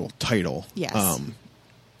her actual title. Yes.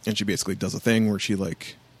 And she basically does a thing where she,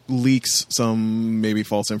 like, leaks some maybe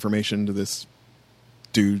false information to this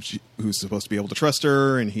dude who's supposed to be able to trust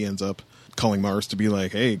her, and he ends up calling Mars to be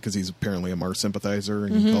like, hey, because he's apparently a Mars sympathizer,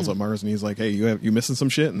 and he calls up Mars, and he's like, hey, you missing some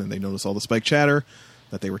shit? And then they notice all the spike chatter,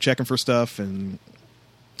 that they were checking for stuff, and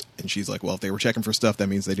she's like, well, if they were checking for stuff, that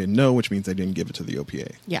means they didn't know, which means they didn't give it to the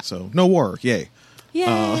OPA. Yeah. So, no war. Yay.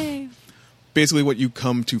 Yay. Basically, what you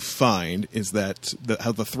come to find is that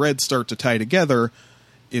how the threads start to tie together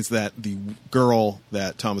is that the girl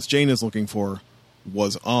that Thomas Jane is looking for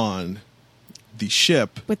was on the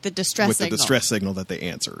ship with the distress signal that they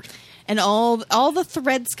answered. And all the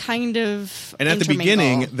threads kind of and at the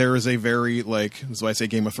beginning there is a very this is why I say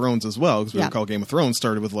Game of Thrones as well, because we recall Game of Thrones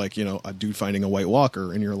started with a dude finding a White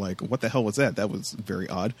Walker, and you're like, what the hell was that? That was very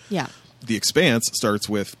odd. Yeah. The Expanse starts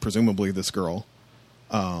with presumably this girl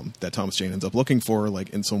that Thomas Jane ends up looking for, like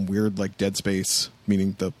in some weird Dead Space,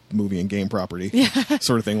 meaning the movie and game property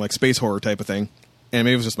sort of thing, like space horror type of thing. And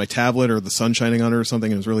maybe it was just my tablet or the sun shining on her or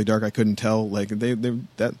something, and it was really dark. I couldn't tell. Like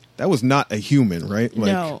that was not a human, right?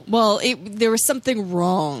 No. Well, there was something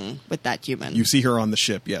wrong with that human. You see her on the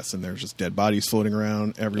ship, yes, and there's just dead bodies floating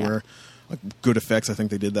around everywhere. Yeah. Good effects. I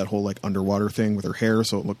think they did that whole underwater thing with her hair,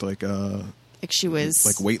 so it looked like she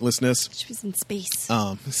was weightlessness. She was in space.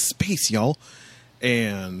 Space, y'all,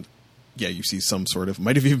 and. Yeah, you see some sort of,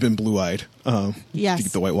 might have even been blue-eyed. Yes. To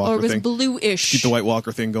keep the White Walker thing. Or it was thing. blue-ish. Keep the White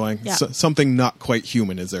Walker thing going. Yeah. Something not quite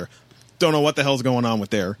human is there. Don't know what the hell's going on with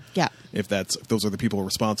there. Yeah. If those are the people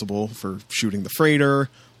responsible for shooting the freighter,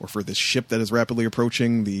 or for this ship that is rapidly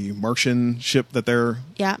approaching, the Martian ship that they're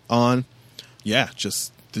on. Yeah,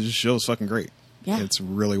 this show is fucking great. Yeah. It's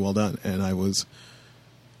really well done. And I was...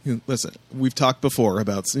 listen, we've talked before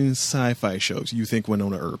about sci-fi shows. You think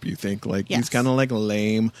Winona Earp. You think these kind of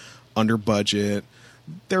lame... under budget,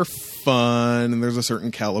 they're fun, and there's a certain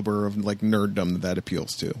caliber of nerddom that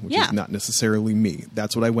appeals to, which is not necessarily me.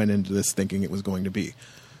 That's what I went into this thinking it was going to be.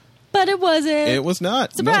 But it wasn't. It was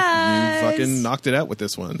not. Surprise! No, you fucking knocked it out with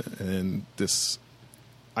this one. And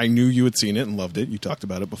I knew you had seen it and loved it. You talked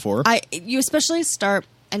about it before. You especially start,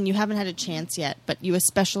 and you haven't had a chance yet, but you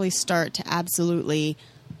especially start to absolutely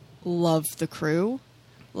love the crew.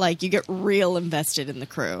 You get real invested in the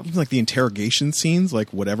crew. Even the interrogation scenes,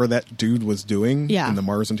 whatever that dude was doing in the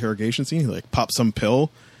Mars interrogation scene, he pops some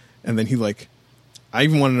pill, and then he I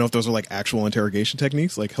even want to know if those are actual interrogation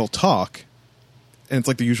techniques. He'll talk, and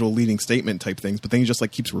it's the usual leading statement type things, but then he just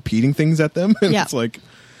keeps repeating things at them, and it's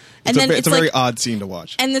it's a very odd scene to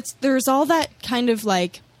watch. And there's all that kind of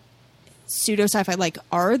pseudo sci-fi.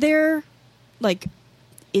 Are there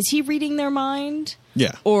is he reading their mind?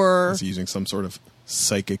 Yeah. Or is he using some sort of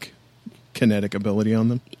psychic kinetic ability on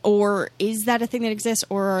them, or is that a thing that exists,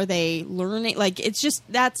 or are they learning? It's just,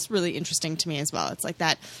 that's really interesting to me as well. It's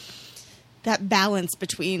that balance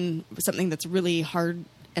between something that's really hard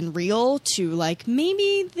and real to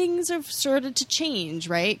maybe things have started to change,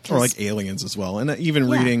 right? Or aliens as well. And even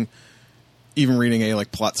reading a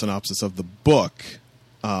plot synopsis of the book,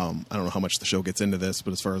 I don't know how much the show gets into this,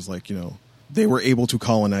 but as far as they were able to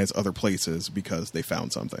colonize other places because they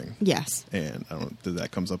found something. Yes. And I don't know, did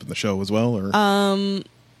that comes up in the show as well, or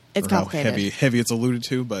it's or complicated. How heavy it's alluded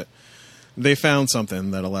to, but they found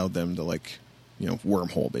something that allowed them to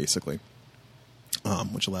wormhole basically,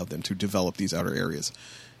 which allowed them to develop these outer areas.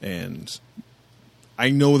 And I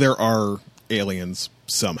know there are aliens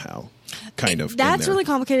somehow, kind of. That's really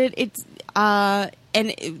complicated. It's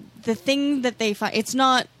the thing that they find, it's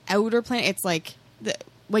not outer planet. It's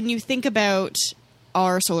when you think about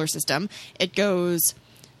our solar system, it goes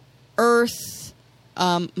Earth,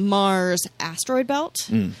 Mars asteroid belt.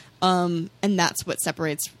 And that's what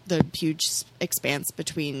separates the huge expanse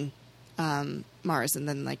between Mars and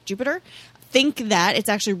then like Jupiter. Think that it's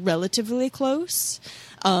actually relatively close,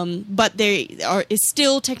 but there is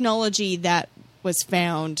still technology that was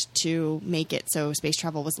found to make it so space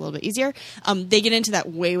travel was a little bit easier. They get into that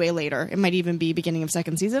way, way later. It might even be beginning of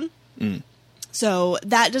second season. So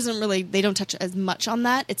that doesn't really, they don't touch as much on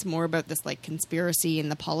that. It's more about this like conspiracy and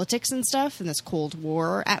the politics and stuff and this Cold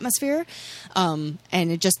War atmosphere. And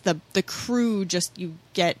it just, the crew just, you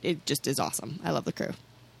get, it just is awesome. I love the crew.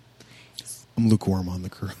 I'm lukewarm on the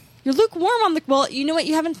crew. You're lukewarm on the, well, you know what?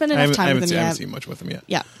 You haven't spent enough time with him yet. I haven't seen much with him yet.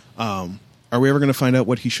 Yeah. Are we ever going to find out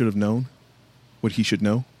what he should have known? What he should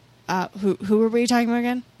know? Who were we talking about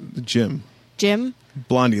again? Jim. Jim?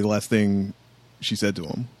 Blondie, the last thing she said to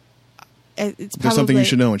him. It's probably, there's something you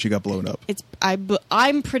should know, and she got blown up.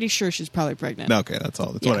 I'm pretty sure she's probably pregnant. Okay, that's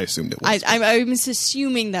all. That's what I assumed it was. I was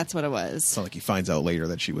assuming that's what it was. It's not like he finds out later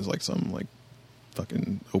that she was like some like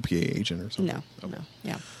fucking OPA agent or something. No, okay. No,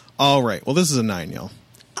 yeah. All right. Well, this is a 9, y'all.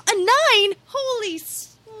 A 9? Holy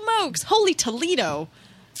smokes! Holy Toledo!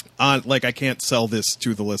 Like I can't sell this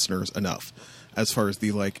to the listeners enough. As far as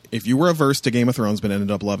the like, if you were averse to Game of Thrones but ended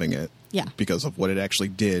up loving it, because of what it actually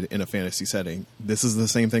did in a fantasy setting, this is the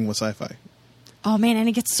same thing with sci-fi. Oh man, and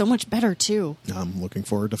it gets so much better too. I'm looking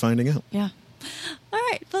forward to finding out. Yeah. All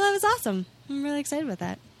right. Well, that was awesome. I'm really excited about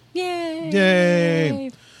that. Yay!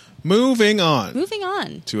 Yay! Moving on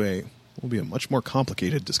to will be a much more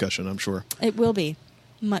complicated discussion, I'm sure. It will be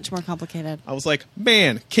much more complicated. I was like,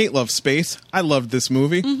 man, Kate loves space. I loved this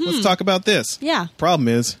movie. Let's talk about this. Yeah. Problem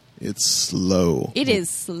is, it's slow. It is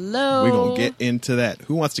slow. We're going to get into that.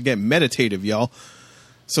 Who wants to get meditative, y'all?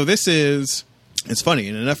 So this is, it's funny,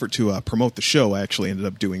 in an effort to promote the show, I actually ended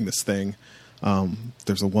up doing this thing.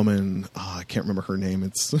 There's a woman, I can't remember her name.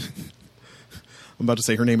 It's, I'm about to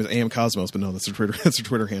say her name is AM Cosmos, but no, that's her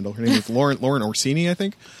Twitter handle. Her name is Lauren Orsini, I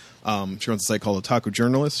think. She runs a site called Otaku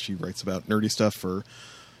Journalist. She writes about nerdy stuff for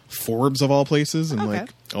Forbes of all places, and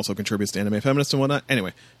like also contributes to Anime Feminist and whatnot.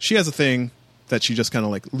 Anyway, she has a thing that she just kind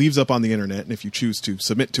of like leaves up on the internet, and if you choose to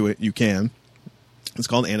submit to it, you can. It's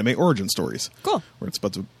called Anime Origin Stories. Cool. Where it's a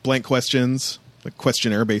bunch of blank questions, like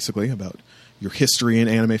questionnaire basically about your history in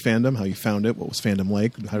anime fandom, how you found it, what was fandom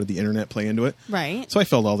like, how did the internet play into it. Right. So I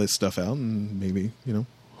filled all this stuff out, and maybe,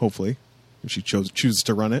 hopefully, if she chooses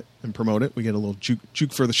to run it and promote it, we get a little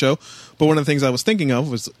juke for the show. But one of the things I was thinking of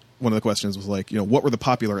was, one of the questions was like, what were the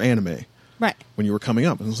popular anime when you were coming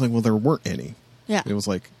up? And it was like, well, there weren't any. Yeah. It was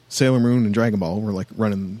like Sailor Moon and Dragon Ball were like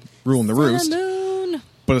ruling the roost. Moon.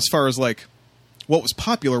 But as far as like what was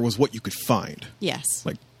popular was what you could find. Yes.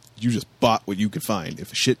 Like you just bought what you could find. If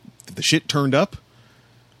the shit turned up,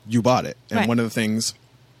 you bought it. And one of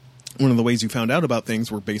the ways you found out about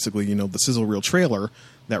things were basically, the sizzle reel trailer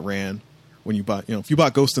that ran when you bought, if you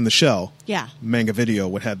bought Ghost in the Shell, Manga Video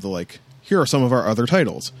would have the like, here are some of our other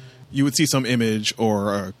titles. You would see some image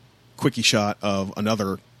or a quickie shot of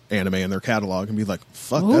another anime in their catalog and be like,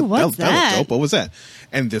 fuck, that was dope. What was that?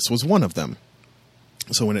 And this was one of them.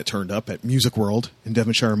 So when it turned up at Music World in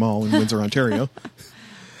Devonshire Mall in Windsor, Ontario,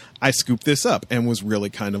 I scooped this up and was really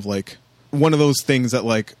kind of like one of those things that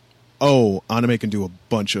like, oh, anime can do a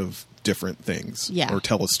bunch of different things or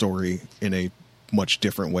tell a story in a much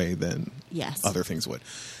different way than other things would.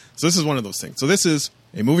 So this is one of those things. So this is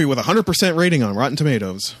a movie with 100% rating on Rotten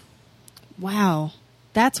Tomatoes. Wow.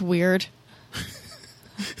 That's weird.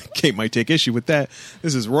 Kate might take issue with that.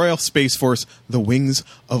 This is Royal Space Force, The Wings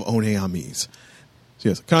of Oneamis. So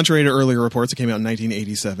yes, contrary to earlier reports, it came out in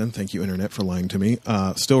 1987. Thank you, Internet, for lying to me.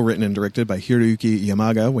 Still written and directed by Hiroyuki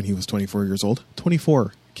Yamaga when he was 24 years old.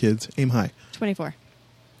 24, kids. Aim high. 24.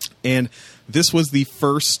 And this was the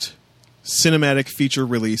first cinematic feature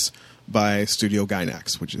release by Studio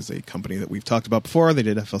Gainax, which is a company that we've talked about before. They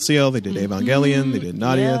did FLCL, they did Evangelion, they did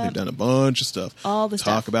Nadia, they've done a bunch of stuff. All the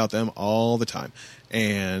stuff. Talk about them all the time.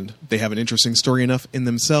 And they have an interesting story enough in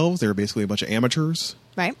themselves. They were basically a bunch of amateurs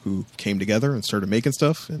who came together and started making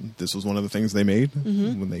stuff, and this was one of the things they made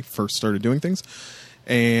when they first started doing things.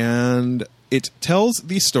 And it tells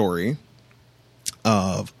the story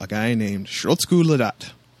of a guy named Shirotsugu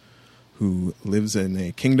Ladat, who lives in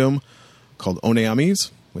a kingdom called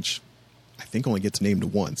Oneamis, which I think only gets named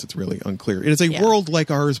once. It's really unclear. It is a world like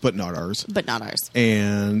ours, but not ours. But not ours.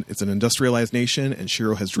 And it's an industrialized nation, and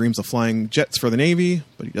Shiro has dreams of flying jets for the Navy,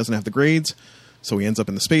 but he doesn't have the grades, so he ends up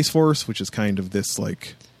in the Space Force, which is kind of this,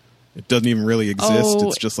 like, it doesn't even really exist.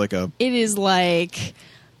 It's just like a... It is like...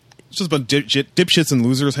 It's just a bunch of dipshits and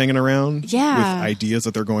losers hanging around with ideas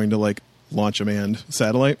that they're going to, like, launch a manned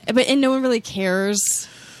satellite. And no one really cares.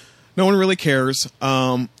 No one really cares.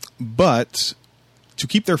 But to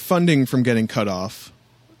keep their funding from getting cut off,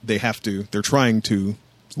 they're trying to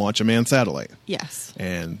launch a manned satellite. Yes.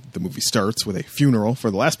 And the movie starts with a funeral for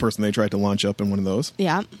the last person they tried to launch up in one of those.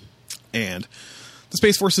 Yeah. And the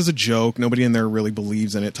Space Force is a joke. Nobody in there really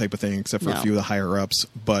believes in it type of thing, except for a few of the higher-ups.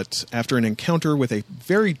 But after an encounter with a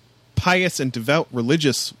very pious and devout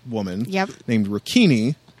religious woman named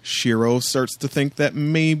Rukini, Shiro starts to think that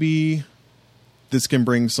maybe this can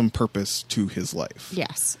bring some purpose to his life.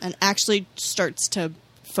 Yes, and actually starts to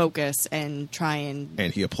focus and try and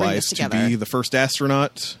he applies to be the first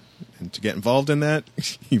astronaut and to get involved in that,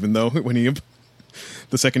 even though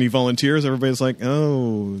the second he volunteers, everybody's like,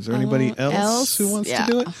 oh, is there anybody else who wants to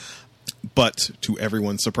do it? But to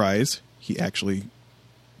everyone's surprise, he actually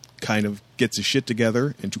kind of gets his shit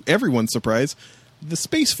together, and to everyone's surprise, the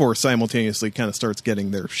Space Force simultaneously kind of starts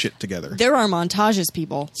getting their shit together. There are montages,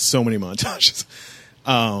 people. So many montages.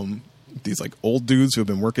 These like old dudes who have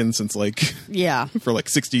been working since for like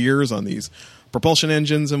 60 years on these propulsion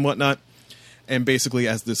engines and whatnot. And basically,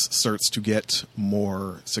 as this starts to get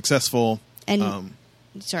more successful, and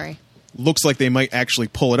looks like they might actually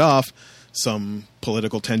pull it off. Some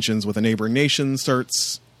political tensions with a neighboring nation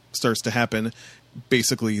starts to happen.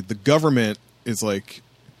 Basically, the government is like,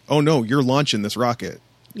 oh no, you're launching this rocket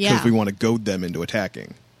because we want to goad them into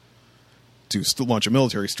attacking to launch a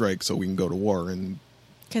military strike so we can go to war. And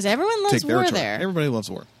because everyone loves war there. Everybody loves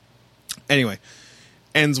war. Anyway,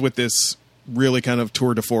 ends with this really kind of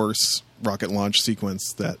tour de force rocket launch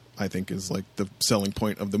sequence that I think is like the selling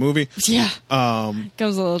point of the movie. Yeah.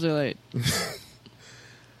 Comes a little too late.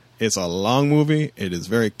 It's a long movie. It is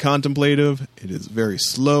very contemplative. It is very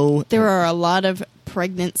slow. There are a lot of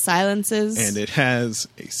pregnant silences. And it has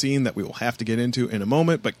a scene that we will have to get into in a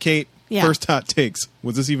moment. But Kate, first hot takes.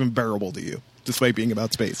 Was this even bearable to you, despite being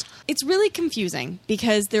about space? It's really confusing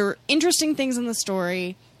because there are interesting things in the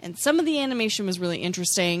story, and some of the animation was really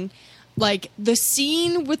interesting. Like the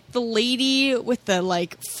scene with the lady with the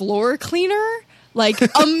like floor cleaner. Like,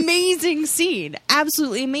 amazing scene.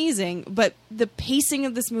 Absolutely amazing. But the pacing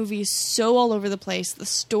of this movie is so all over the place. The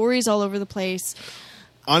story's all over the place.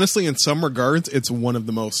 Honestly, in some regards, it's one of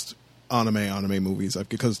the most anime movies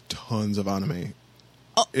because tons of anime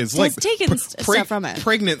is like taken stuff from it.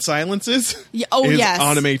 Pregnant silences. Yeah, is yes.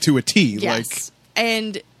 Anime to a T. Yes.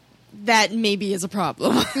 And that maybe is a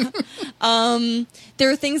problem.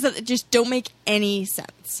 There are things that just don't make any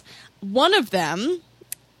sense. One of them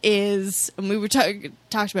is, and we were talked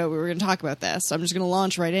about, we were going to talk about this, so I'm just going to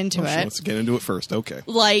launch right into it. Let's get into it first. Okay.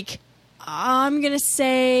 Like, I'm going to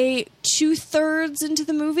say 2/3 into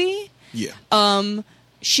the movie. Yeah.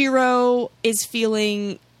 Shiro is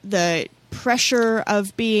feeling the pressure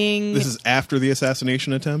of being... This is after the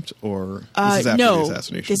assassination attempt, or this is after the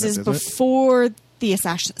assassination this attempt, is before the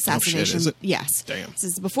assassination. Oh, shit, is it? Yes. Damn. This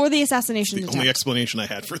is before the assassination It's the attempt. only explanation I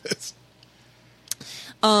had for this.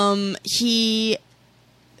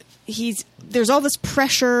 There's all this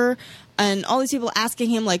pressure and all these people asking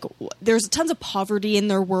him, like, there's tons of poverty in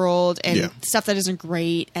their world and stuff that isn't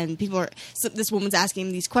great, and this woman's asking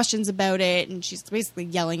him these questions about it, and she's basically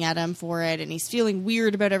yelling at him for it, and he's feeling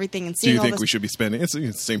weird about everything and seeing Do you think we should be spending, it's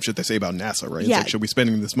the same shit they say about NASA, right? Yeah. It's like, should we be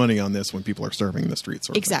spending this money on this when people are starving in the streets?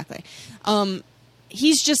 Exactly.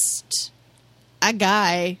 He's just a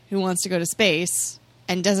guy who wants to go to space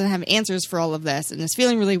and doesn't have answers for all of this and is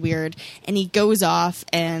feeling really weird, and he goes off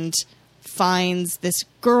and finds this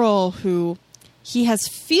girl who he has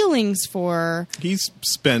feelings for. He's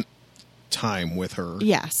spent time with her.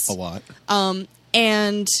 Yes. A lot.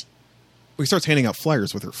 And he starts handing out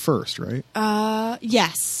flyers with her first, right?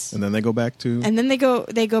 Yes. And then they go back to... And then they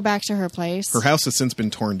go back to her place. Her house has since been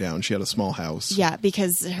torn down. She had a small house. Yeah,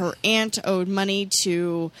 because her aunt owed money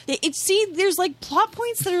to... there's like plot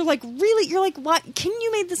points that are like really... You're like, what? Can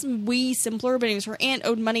you make this way simpler? But anyways, her aunt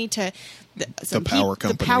owed money to... The power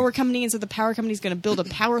company. The power company, and so the power company is going to build a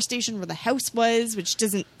power station where the house was, which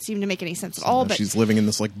doesn't seem to make any sense at all. But she's living in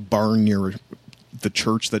this like barn near the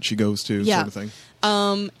church that she goes to, sort of thing.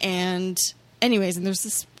 And anyways, and there's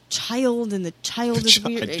this child, and the child is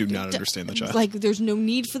weird. I do not understand the child. Like, there's no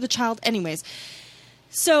need for the child. Anyways,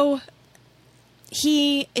 so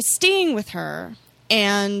he is staying with her,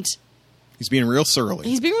 and he's being real surly.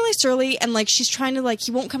 He's being really surly, and like she's trying to, like,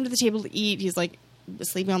 he won't come to the table to eat. He's like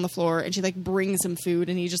sleeping on the floor, and she like brings him food,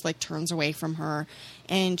 and he just like turns away from her.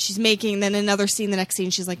 And she's making, then another scene, the next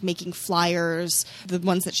scene, she's like making flyers, the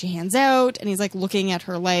ones that she hands out, and he's like looking at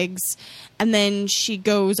her legs. And then she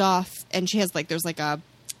goes off, and she has like, there's like a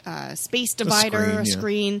space divider, a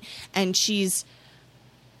screen, and she's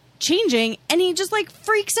changing, and he just like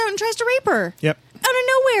freaks out and tries to rape her. Yep. Out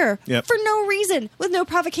of nowhere. Yep. For no reason, with no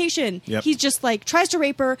provocation. Yep. He just like tries to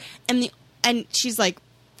rape her, and the and she's like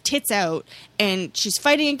tits out, and she's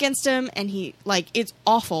fighting against him, and he like it's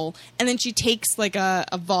awful. And then she takes like a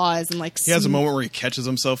vase and like he has a moment where he catches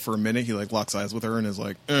himself for a minute. He like locks eyes with her and is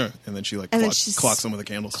like, and then she like clocks him with a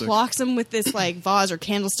candlestick. Clocks him with this like vase or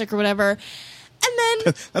candlestick or whatever. And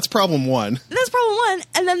then that's problem one. That's problem one.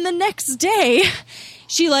 And then the next day,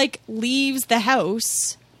 she like leaves the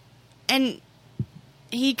house, and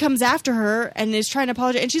he comes after her and is trying to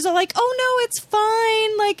apologize, and she's all like, "Oh no, it's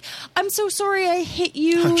fine. Like, I'm so sorry I hit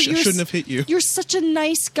you. I shouldn't have hit you. You're such a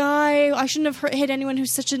nice guy. I shouldn't have hit anyone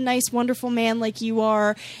who's such a nice, wonderful man like you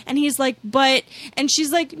are." And he's like, "But," and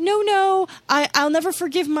she's like, "No, I'll never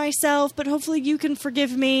forgive myself, but hopefully you can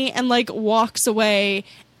forgive me," and like walks away,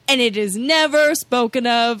 and it is never spoken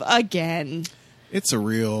of again. It's a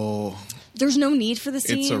real... There's no need for the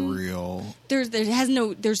scene. It's a real... There's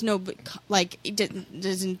no like, it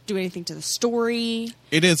doesn't do anything to the story.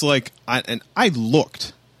 It is like, I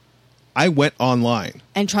went online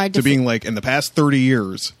and tried to being like, in the past 30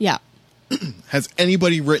 years, yeah, has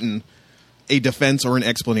anybody written a defense or an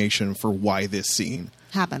explanation for why this scene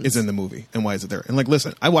happens is in the movie and why is it there? And like,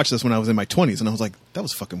 listen, I watched this when I was in my 20s, and I was like, that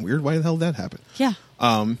was fucking weird. Why the hell did that happen? Yeah.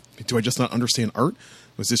 Do I just not understand art?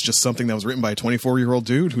 Was this just something that was written by a 24-year-old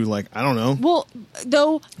dude who, like, I don't know? Well,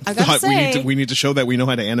 though, I gotta say... we need to show that we know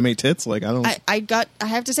how to animate tits? Like, I don't... I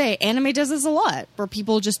have to say, anime does this a lot, where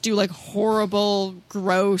people just do, like, horrible,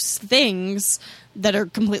 gross things that are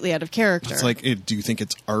completely out of character. It's like, do you think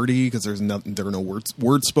it's arty? Because there are no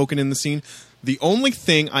words spoken in the scene. The only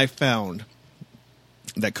thing I found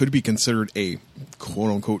that could be considered a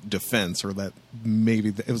quote-unquote defense, or that maybe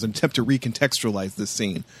it was an attempt to recontextualize this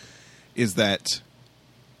scene, is that...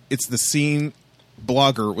 it's the scene.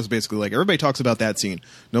 Blogger was basically like, everybody talks about that scene.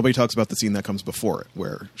 Nobody talks about the scene that comes before it,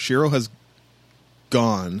 where Shiro has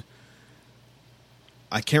gone.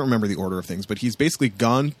 I can't remember the order of things, but he's basically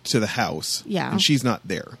gone to the house, and she's not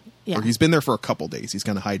there. Yeah. Or he's been there for a couple days. He's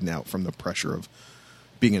kind of hiding out from the pressure of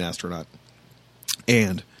being an astronaut.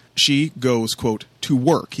 And she goes, quote, to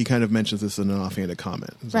work. He kind of mentions this in an offhanded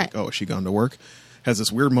comment. He's like, oh, is she gone to work? Has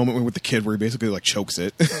this weird moment with the kid where he basically like chokes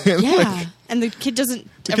it. And yeah, like, and the kid doesn't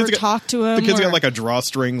ever talk to him. The kid's got like a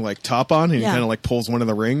drawstring like top on, and he kind of like pulls one of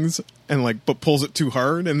the rings and like but pulls it too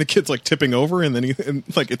hard, and the kid's like tipping over, and then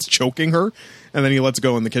like it's choking her, and then he lets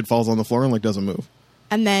go, and the kid falls on the floor and like doesn't move.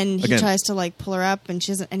 And then he tries to like pull her up, and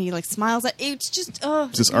she doesn't, and he like smiles at. It's just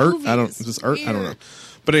is this art? Is this art? I don't know.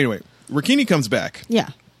 But anyway, Rikini comes back. Yeah,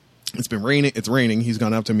 it's been raining. It's raining. He's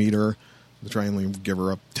gone out to meet her. To try and give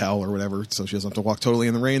her a towel or whatever, so she doesn't have to walk totally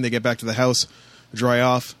in the rain. They get back to the house, dry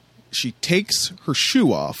off. She takes her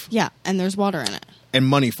shoe off. Yeah, and there's water in it. And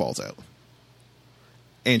money falls out.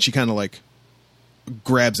 And she kind of like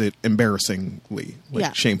grabs it embarrassingly,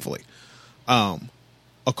 like shamefully.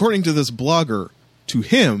 According to this blogger, to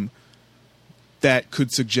him, that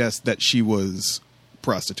could suggest that she was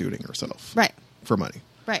prostituting herself. Right. For money.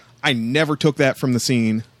 Right. I never took that from the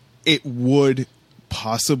scene. It would...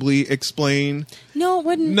 possibly explain. No, it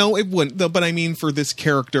wouldn't. No, it wouldn't. But I mean, for this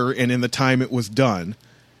character and in the time it was done,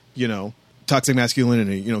 you know, toxic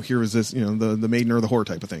masculinity, you know, here is this, you know, the maiden or the whore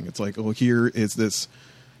type of thing. It's like, oh, here is this,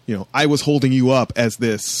 you know, I was holding you up as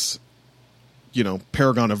this, you know,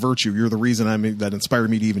 paragon of virtue. You're the reason that inspired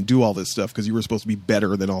me to even do all this stuff, because you were supposed to be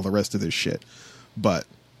better than all the rest of this shit. But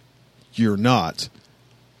you're not.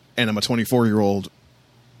 And I'm a 24-year-old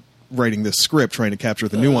writing this script trying to capture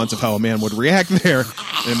the nuance of how a man would react there.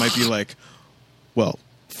 And it might be like, well,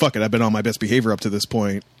 fuck it, I've been on my best behavior up to this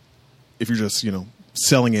point. If you're just, you know,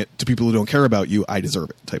 selling it to people who don't care about you, I deserve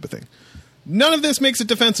it, type of thing. None of this makes it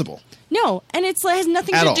defensible. No, and it has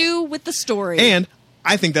nothing to do with the story. And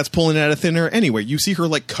I think that's pulling it out of thin air anyway. You see her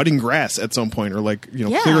like cutting grass at some point, or like, you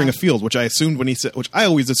know, clearing a field, which I assumed when he said, which I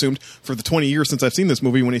always assumed for the 20 years since I've seen this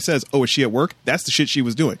movie, when he says, "Oh, is she at work?" That's the shit she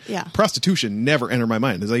was doing. Yeah. Prostitution never entered my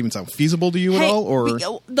mind. Does that even sound feasible to you at all? Or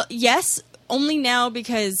yes, only now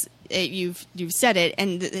because you've said it,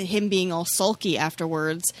 and him being all sulky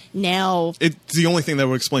afterwards. Now it's the only thing that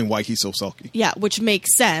would explain why he's so sulky. Yeah, which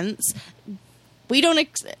makes sense. We don't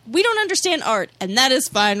understand art, and that is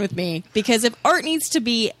fine with me, because if art needs to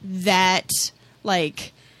be that,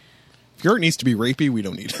 like... If art needs to be rapey, we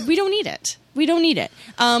don't need it. We don't need it. We don't need it.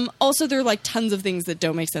 Also, there are, like, tons of things that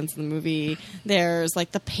don't make sense in the movie. There's,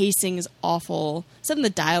 like, the pacing is awful. Some of the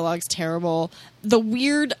dialogue's terrible. The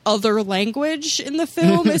weird other language in the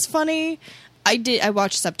film is funny. I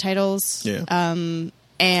watched subtitles. Yeah. And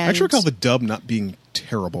I actually recall the dub not being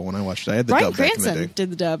terrible when I watched it. I had the dub back in the day. Bryan Cranston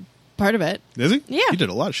did the dub. Part of it. Is he? Yeah. He did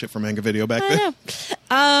a lot of shit for Manga Video back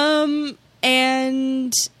then.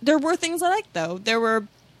 And there were things I liked, though. There were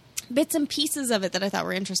bits and pieces of it that I thought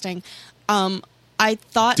were interesting. I I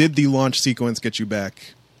thought... Did the launch sequence get you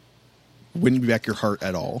back, win you back your heart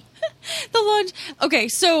at all? The launch... Okay,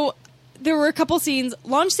 so there were a couple scenes.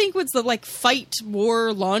 Launch sequence, the like fight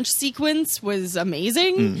war launch sequence was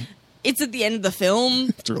amazing. It's at the end of the film.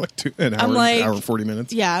 After like an hour and 40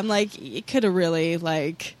 minutes. Yeah, I'm like, it could have really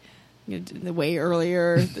like... way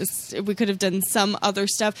earlier. We could have done some other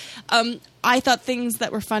stuff. I thought things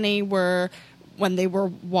that were funny were when they were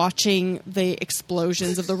watching the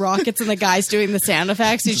explosions of the rockets and the guys doing the sound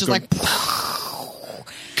effects. He's just like,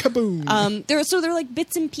 kaboom. They're like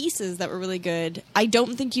bits and pieces that were really good. I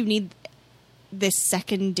don't think you need this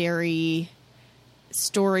secondary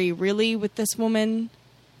story really with this woman.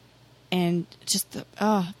 And just the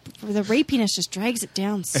rapiness just drags it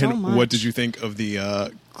down so much. What did you think of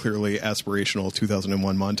the clearly aspirational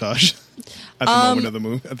 2001 montage at the moment of the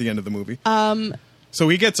movie? At the end of the movie, so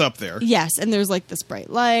he gets up there. Yes, and there's like this bright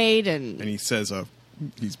light, and he says,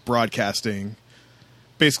 he's broadcasting.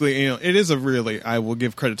 Basically, it is a really. I will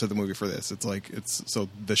give credit to the movie for this. It's so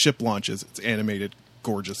the ship launches. It's animated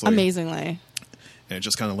gorgeously, amazingly. And it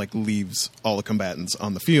just kind of like leaves all the combatants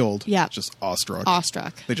on the field, just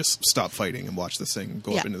awestruck. They just stop fighting and watch this thing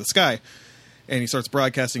go up into the sky. And he starts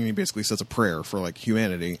broadcasting, and he basically says a prayer for like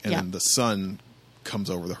humanity. And then the sun comes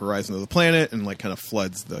over the horizon of the planet and like kind of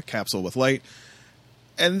floods the capsule with light.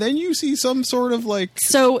 And then you see some sort of like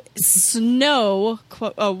snow.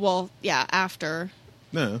 After.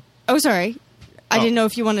 No. Oh, sorry. I didn't know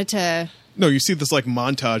if you wanted to. No, you see this like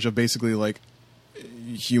montage of basically like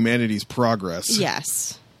humanity's progress.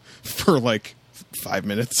 Yes. For like 5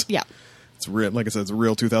 minutes. Yeah. It's real. Like I said, it's a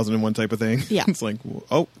real 2001 type of thing. Yeah. It's like,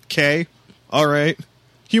 okay, all right,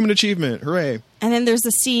 human achievement, hooray! And then there's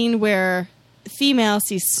a scene where the female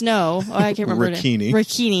sees snow. Oh, I can't remember.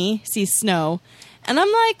 Rikini sees snow, and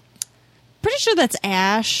I'm like, pretty sure that's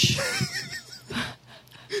ash.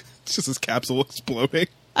 It's just this capsule exploding.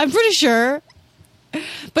 I'm pretty sure,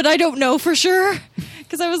 but I don't know for sure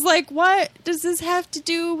because I was like, what does this have to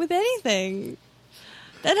do with anything?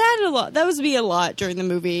 That had a lot. That was me a lot during the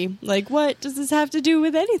movie. Like, what does this have to do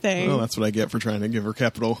with anything? Well, that's what I get for trying to give her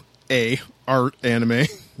capital A art anime. A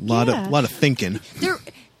lot of thinking.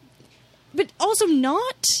 But also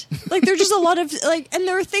not. Like, there's just a lot of like, and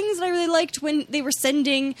there were things that I really liked when they were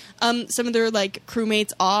sending some of their like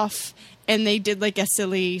crewmates off, and they did like a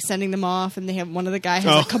silly sending them off, and they have one of the guys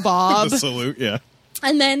has a kebab. The salute, yeah.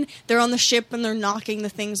 And then they're on the ship and they're knocking the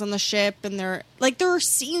things on the ship, and they're like, there are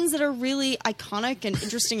scenes that are really iconic and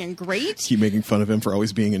interesting and great. Keep making fun of him for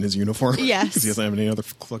always being in his uniform. Yes. Because he doesn't have any other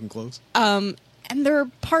fucking clothes. And there are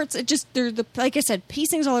parts, like I said,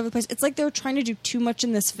 piecings all over the place. It's like they were trying to do too much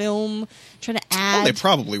in this film, trying to add. Oh, they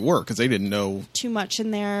probably were, because they didn't know. Too much in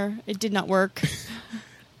there. It did not work.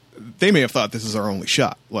 They may have thought this is our only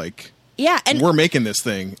shot. Like. Yeah, and we're making this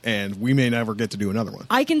thing, and we may never get to do another one.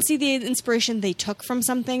 I can see the inspiration they took from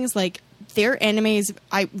some things, like their animes.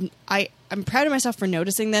 I'm proud of myself for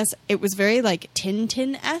noticing this. It was very like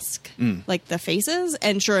Tintin-esque, like the faces,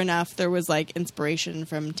 and sure enough, there was like inspiration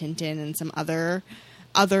from Tintin and some other.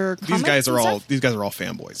 These guys are all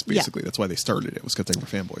fanboys. Basically, that's why they started it. Was because they were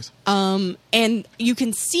fanboys. And you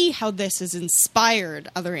can see how this has inspired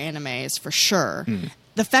other animes for sure.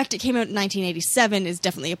 The fact it came out in 1987 is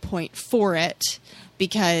definitely a point for it,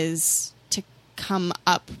 because to come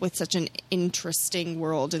up with such an interesting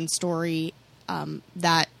world and story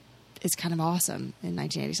that is kind of awesome in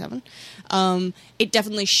 1987. It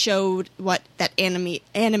definitely showed what that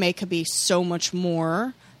anime could be so much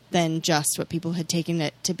more than just what people had taken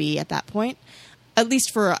it to be at that point, at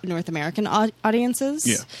least for North American audiences.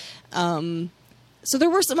 Yeah. So there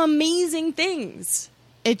were some amazing things.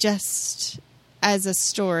 It just... as a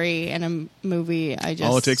story and a movie,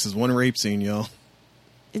 all it takes is one rape scene, y'all.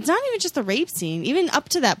 It's not even just the rape scene. Even up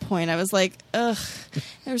to that point, I was like, ugh.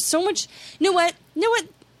 There's so much... You know what?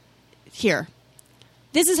 Here.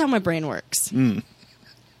 This is how my brain works. The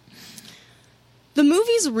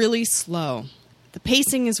movie's really slow. The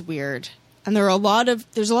pacing is weird. And there's a lot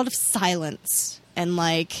of silence. And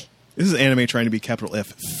like... This is anime trying to be capital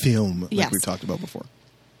F film, like we've talked about before.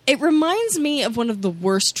 It reminds me of one of the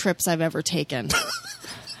worst trips I've ever taken.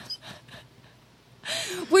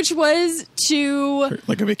 Which was to...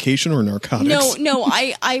 Like a vacation or narcotics? No.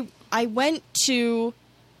 I went to,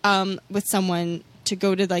 with someone to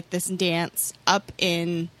go to like this dance up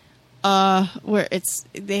in, where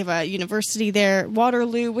they have a university there,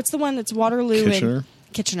 Waterloo. What's the one that's Waterloo? Kitchener.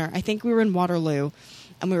 Kitchener. I think we were in Waterloo.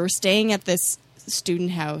 And we were staying at this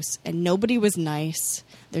student house, and nobody was nice.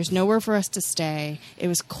 There's nowhere for us to stay. It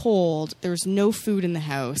was cold. There was no food in the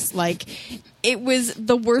house. Like, it was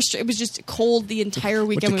the worst. It was just cold the entire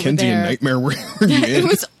weekend we were there. What nightmare were you in? It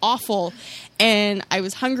was awful. And I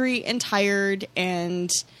was hungry and tired and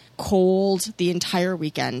cold the entire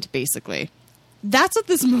weekend, basically. That's what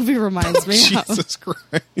this movie reminds me of. Jesus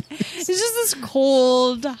Christ. It's just this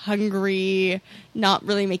cold, hungry, not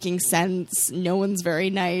really making sense. No one's very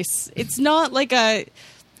nice. It's not like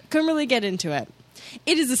couldn't really get into it.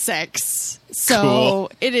 It is a 6. So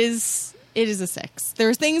cool. it is a 6. There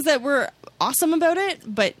are things that were awesome about it,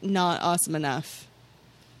 but not awesome enough.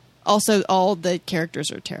 Also, all the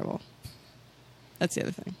characters are terrible. That's the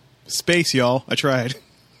other thing. Space, y'all. I tried.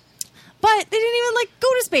 But they didn't even go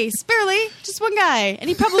to space. Barely. Just one guy. And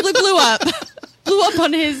he probably blew up. Blew up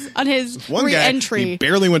on his one re-entry. Guy, he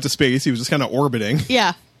barely went to space. He was just kind of orbiting.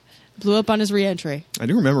 Yeah. Blew up on his re-entry. I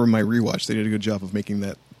do remember in my rewatch, they did a good job of making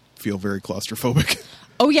that feel very claustrophobic.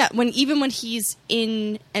 Oh, yeah. Even when he's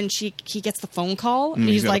in and he gets the phone call, and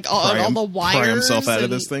he's like, all the wires. Pry himself out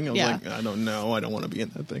of this thing. I was like, I don't know. I don't want to be in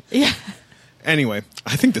that thing. Yeah. Anyway,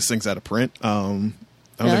 I think this thing's out of print. I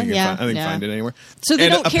don't think you can find it anywhere. So they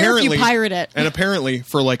don't care if you pirate it. And apparently,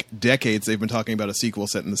 for decades, they've been talking about a sequel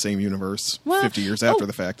set in the same universe 50 years after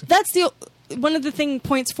the fact. That's one of the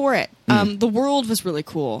points for it. The world was really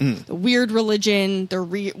cool. The weird religion, the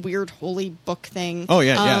weird holy book thing. Oh,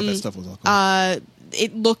 yeah, that stuff was all cool.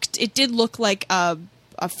 It did look like a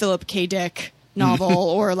Philip K. Dick novel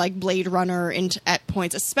or like Blade Runner at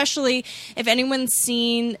points, especially if anyone's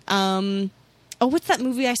seen... what's that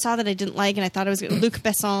movie I saw that I didn't like and I thought it was Luc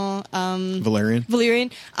Besson?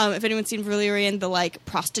 Valerian. If anyone's seen Valerian, the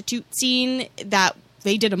prostitute scene, that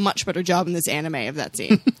they did a much better job in this anime of that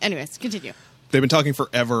scene. Anyways, continue. They've been talking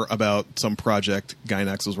forever about some project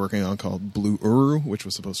Gainax was working on called Blue Uru, which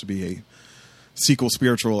was supposed to be a sequel,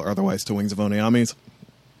 spiritual or otherwise, to Wings of Oneamis.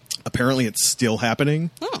 Apparently, it's still happening.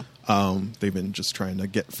 Oh. They've been just trying to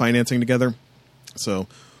get financing together. So...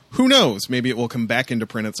 who knows? Maybe it will come back into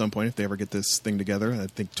print at some point if they ever get this thing together. I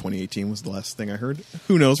think 2018 was the last thing I heard.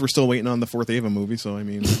 Who knows? We're still waiting on the 4th Ava movie, so I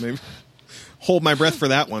mean, maybe hold my breath for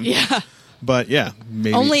that one. Yeah. But yeah,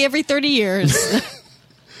 maybe. Only every 30 years.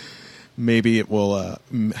 Maybe it will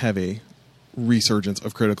have a resurgence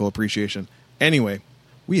of critical appreciation. Anyway,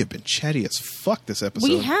 we have been chatty as fuck this episode.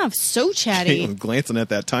 We have. So chatty. Caitlin glancing at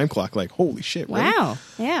that time clock like, holy shit. Wow.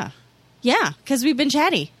 Really? Yeah. Yeah, because we've been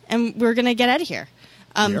chatty, and we're going to get out of here.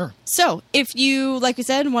 So if you, like we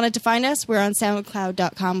said, wanted to find us, we're on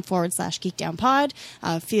soundcloud.com/geekdownpod.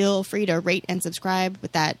 Feel free to rate and subscribe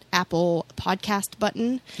with that Apple podcast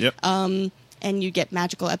button. Yep. And you get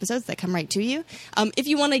magical episodes that come right to you. If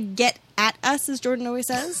you want to get at us, as Jordan always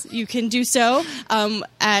says, you can do so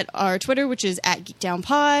at our Twitter, which is at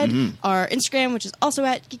geekdownpod, our Instagram, which is also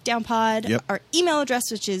at geekdownpod, our email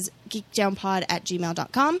address, which is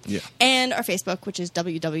geekdownpod@gmail.com, and our Facebook, which is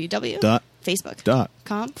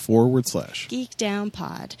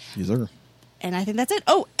www.facebook.com/geekdownpod. Yes, sir. And I think that's it.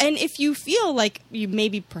 Oh, and if you feel like you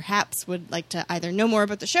maybe perhaps would like to either know more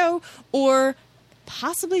about the show or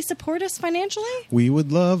possibly support us financially, we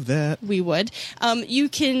would love that. We would. You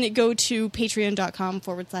can go to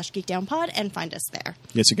patreon.com/geekdownpod and find us there.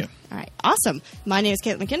 Yes, you can. All right. Awesome. My name is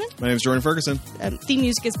Caitlin McKinnon. My name is Jordan Ferguson. Theme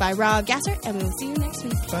music is by Rob Gasser, and we will see you next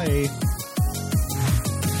week. Bye.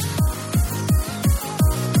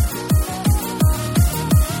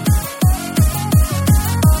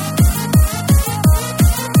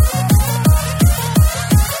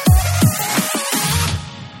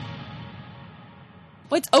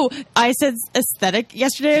 What's... Oh, I said aesthetic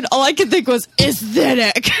yesterday, and all I could think was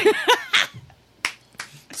aesthetic.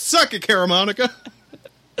 Suck it, Caramonica.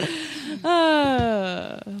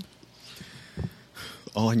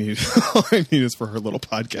 All I need is for her little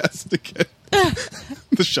podcast to get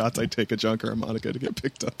the shots I take at John Caramonica to get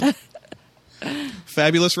picked up.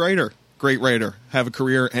 Fabulous writer. Great writer. Have a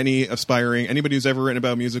career. Anybody who's ever written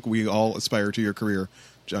about music, we all aspire to your career,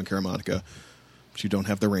 John Caramonica. But you don't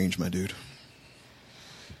have the range, my dude.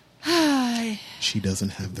 She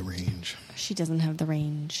doesn't have the range. She doesn't have the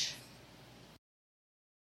range.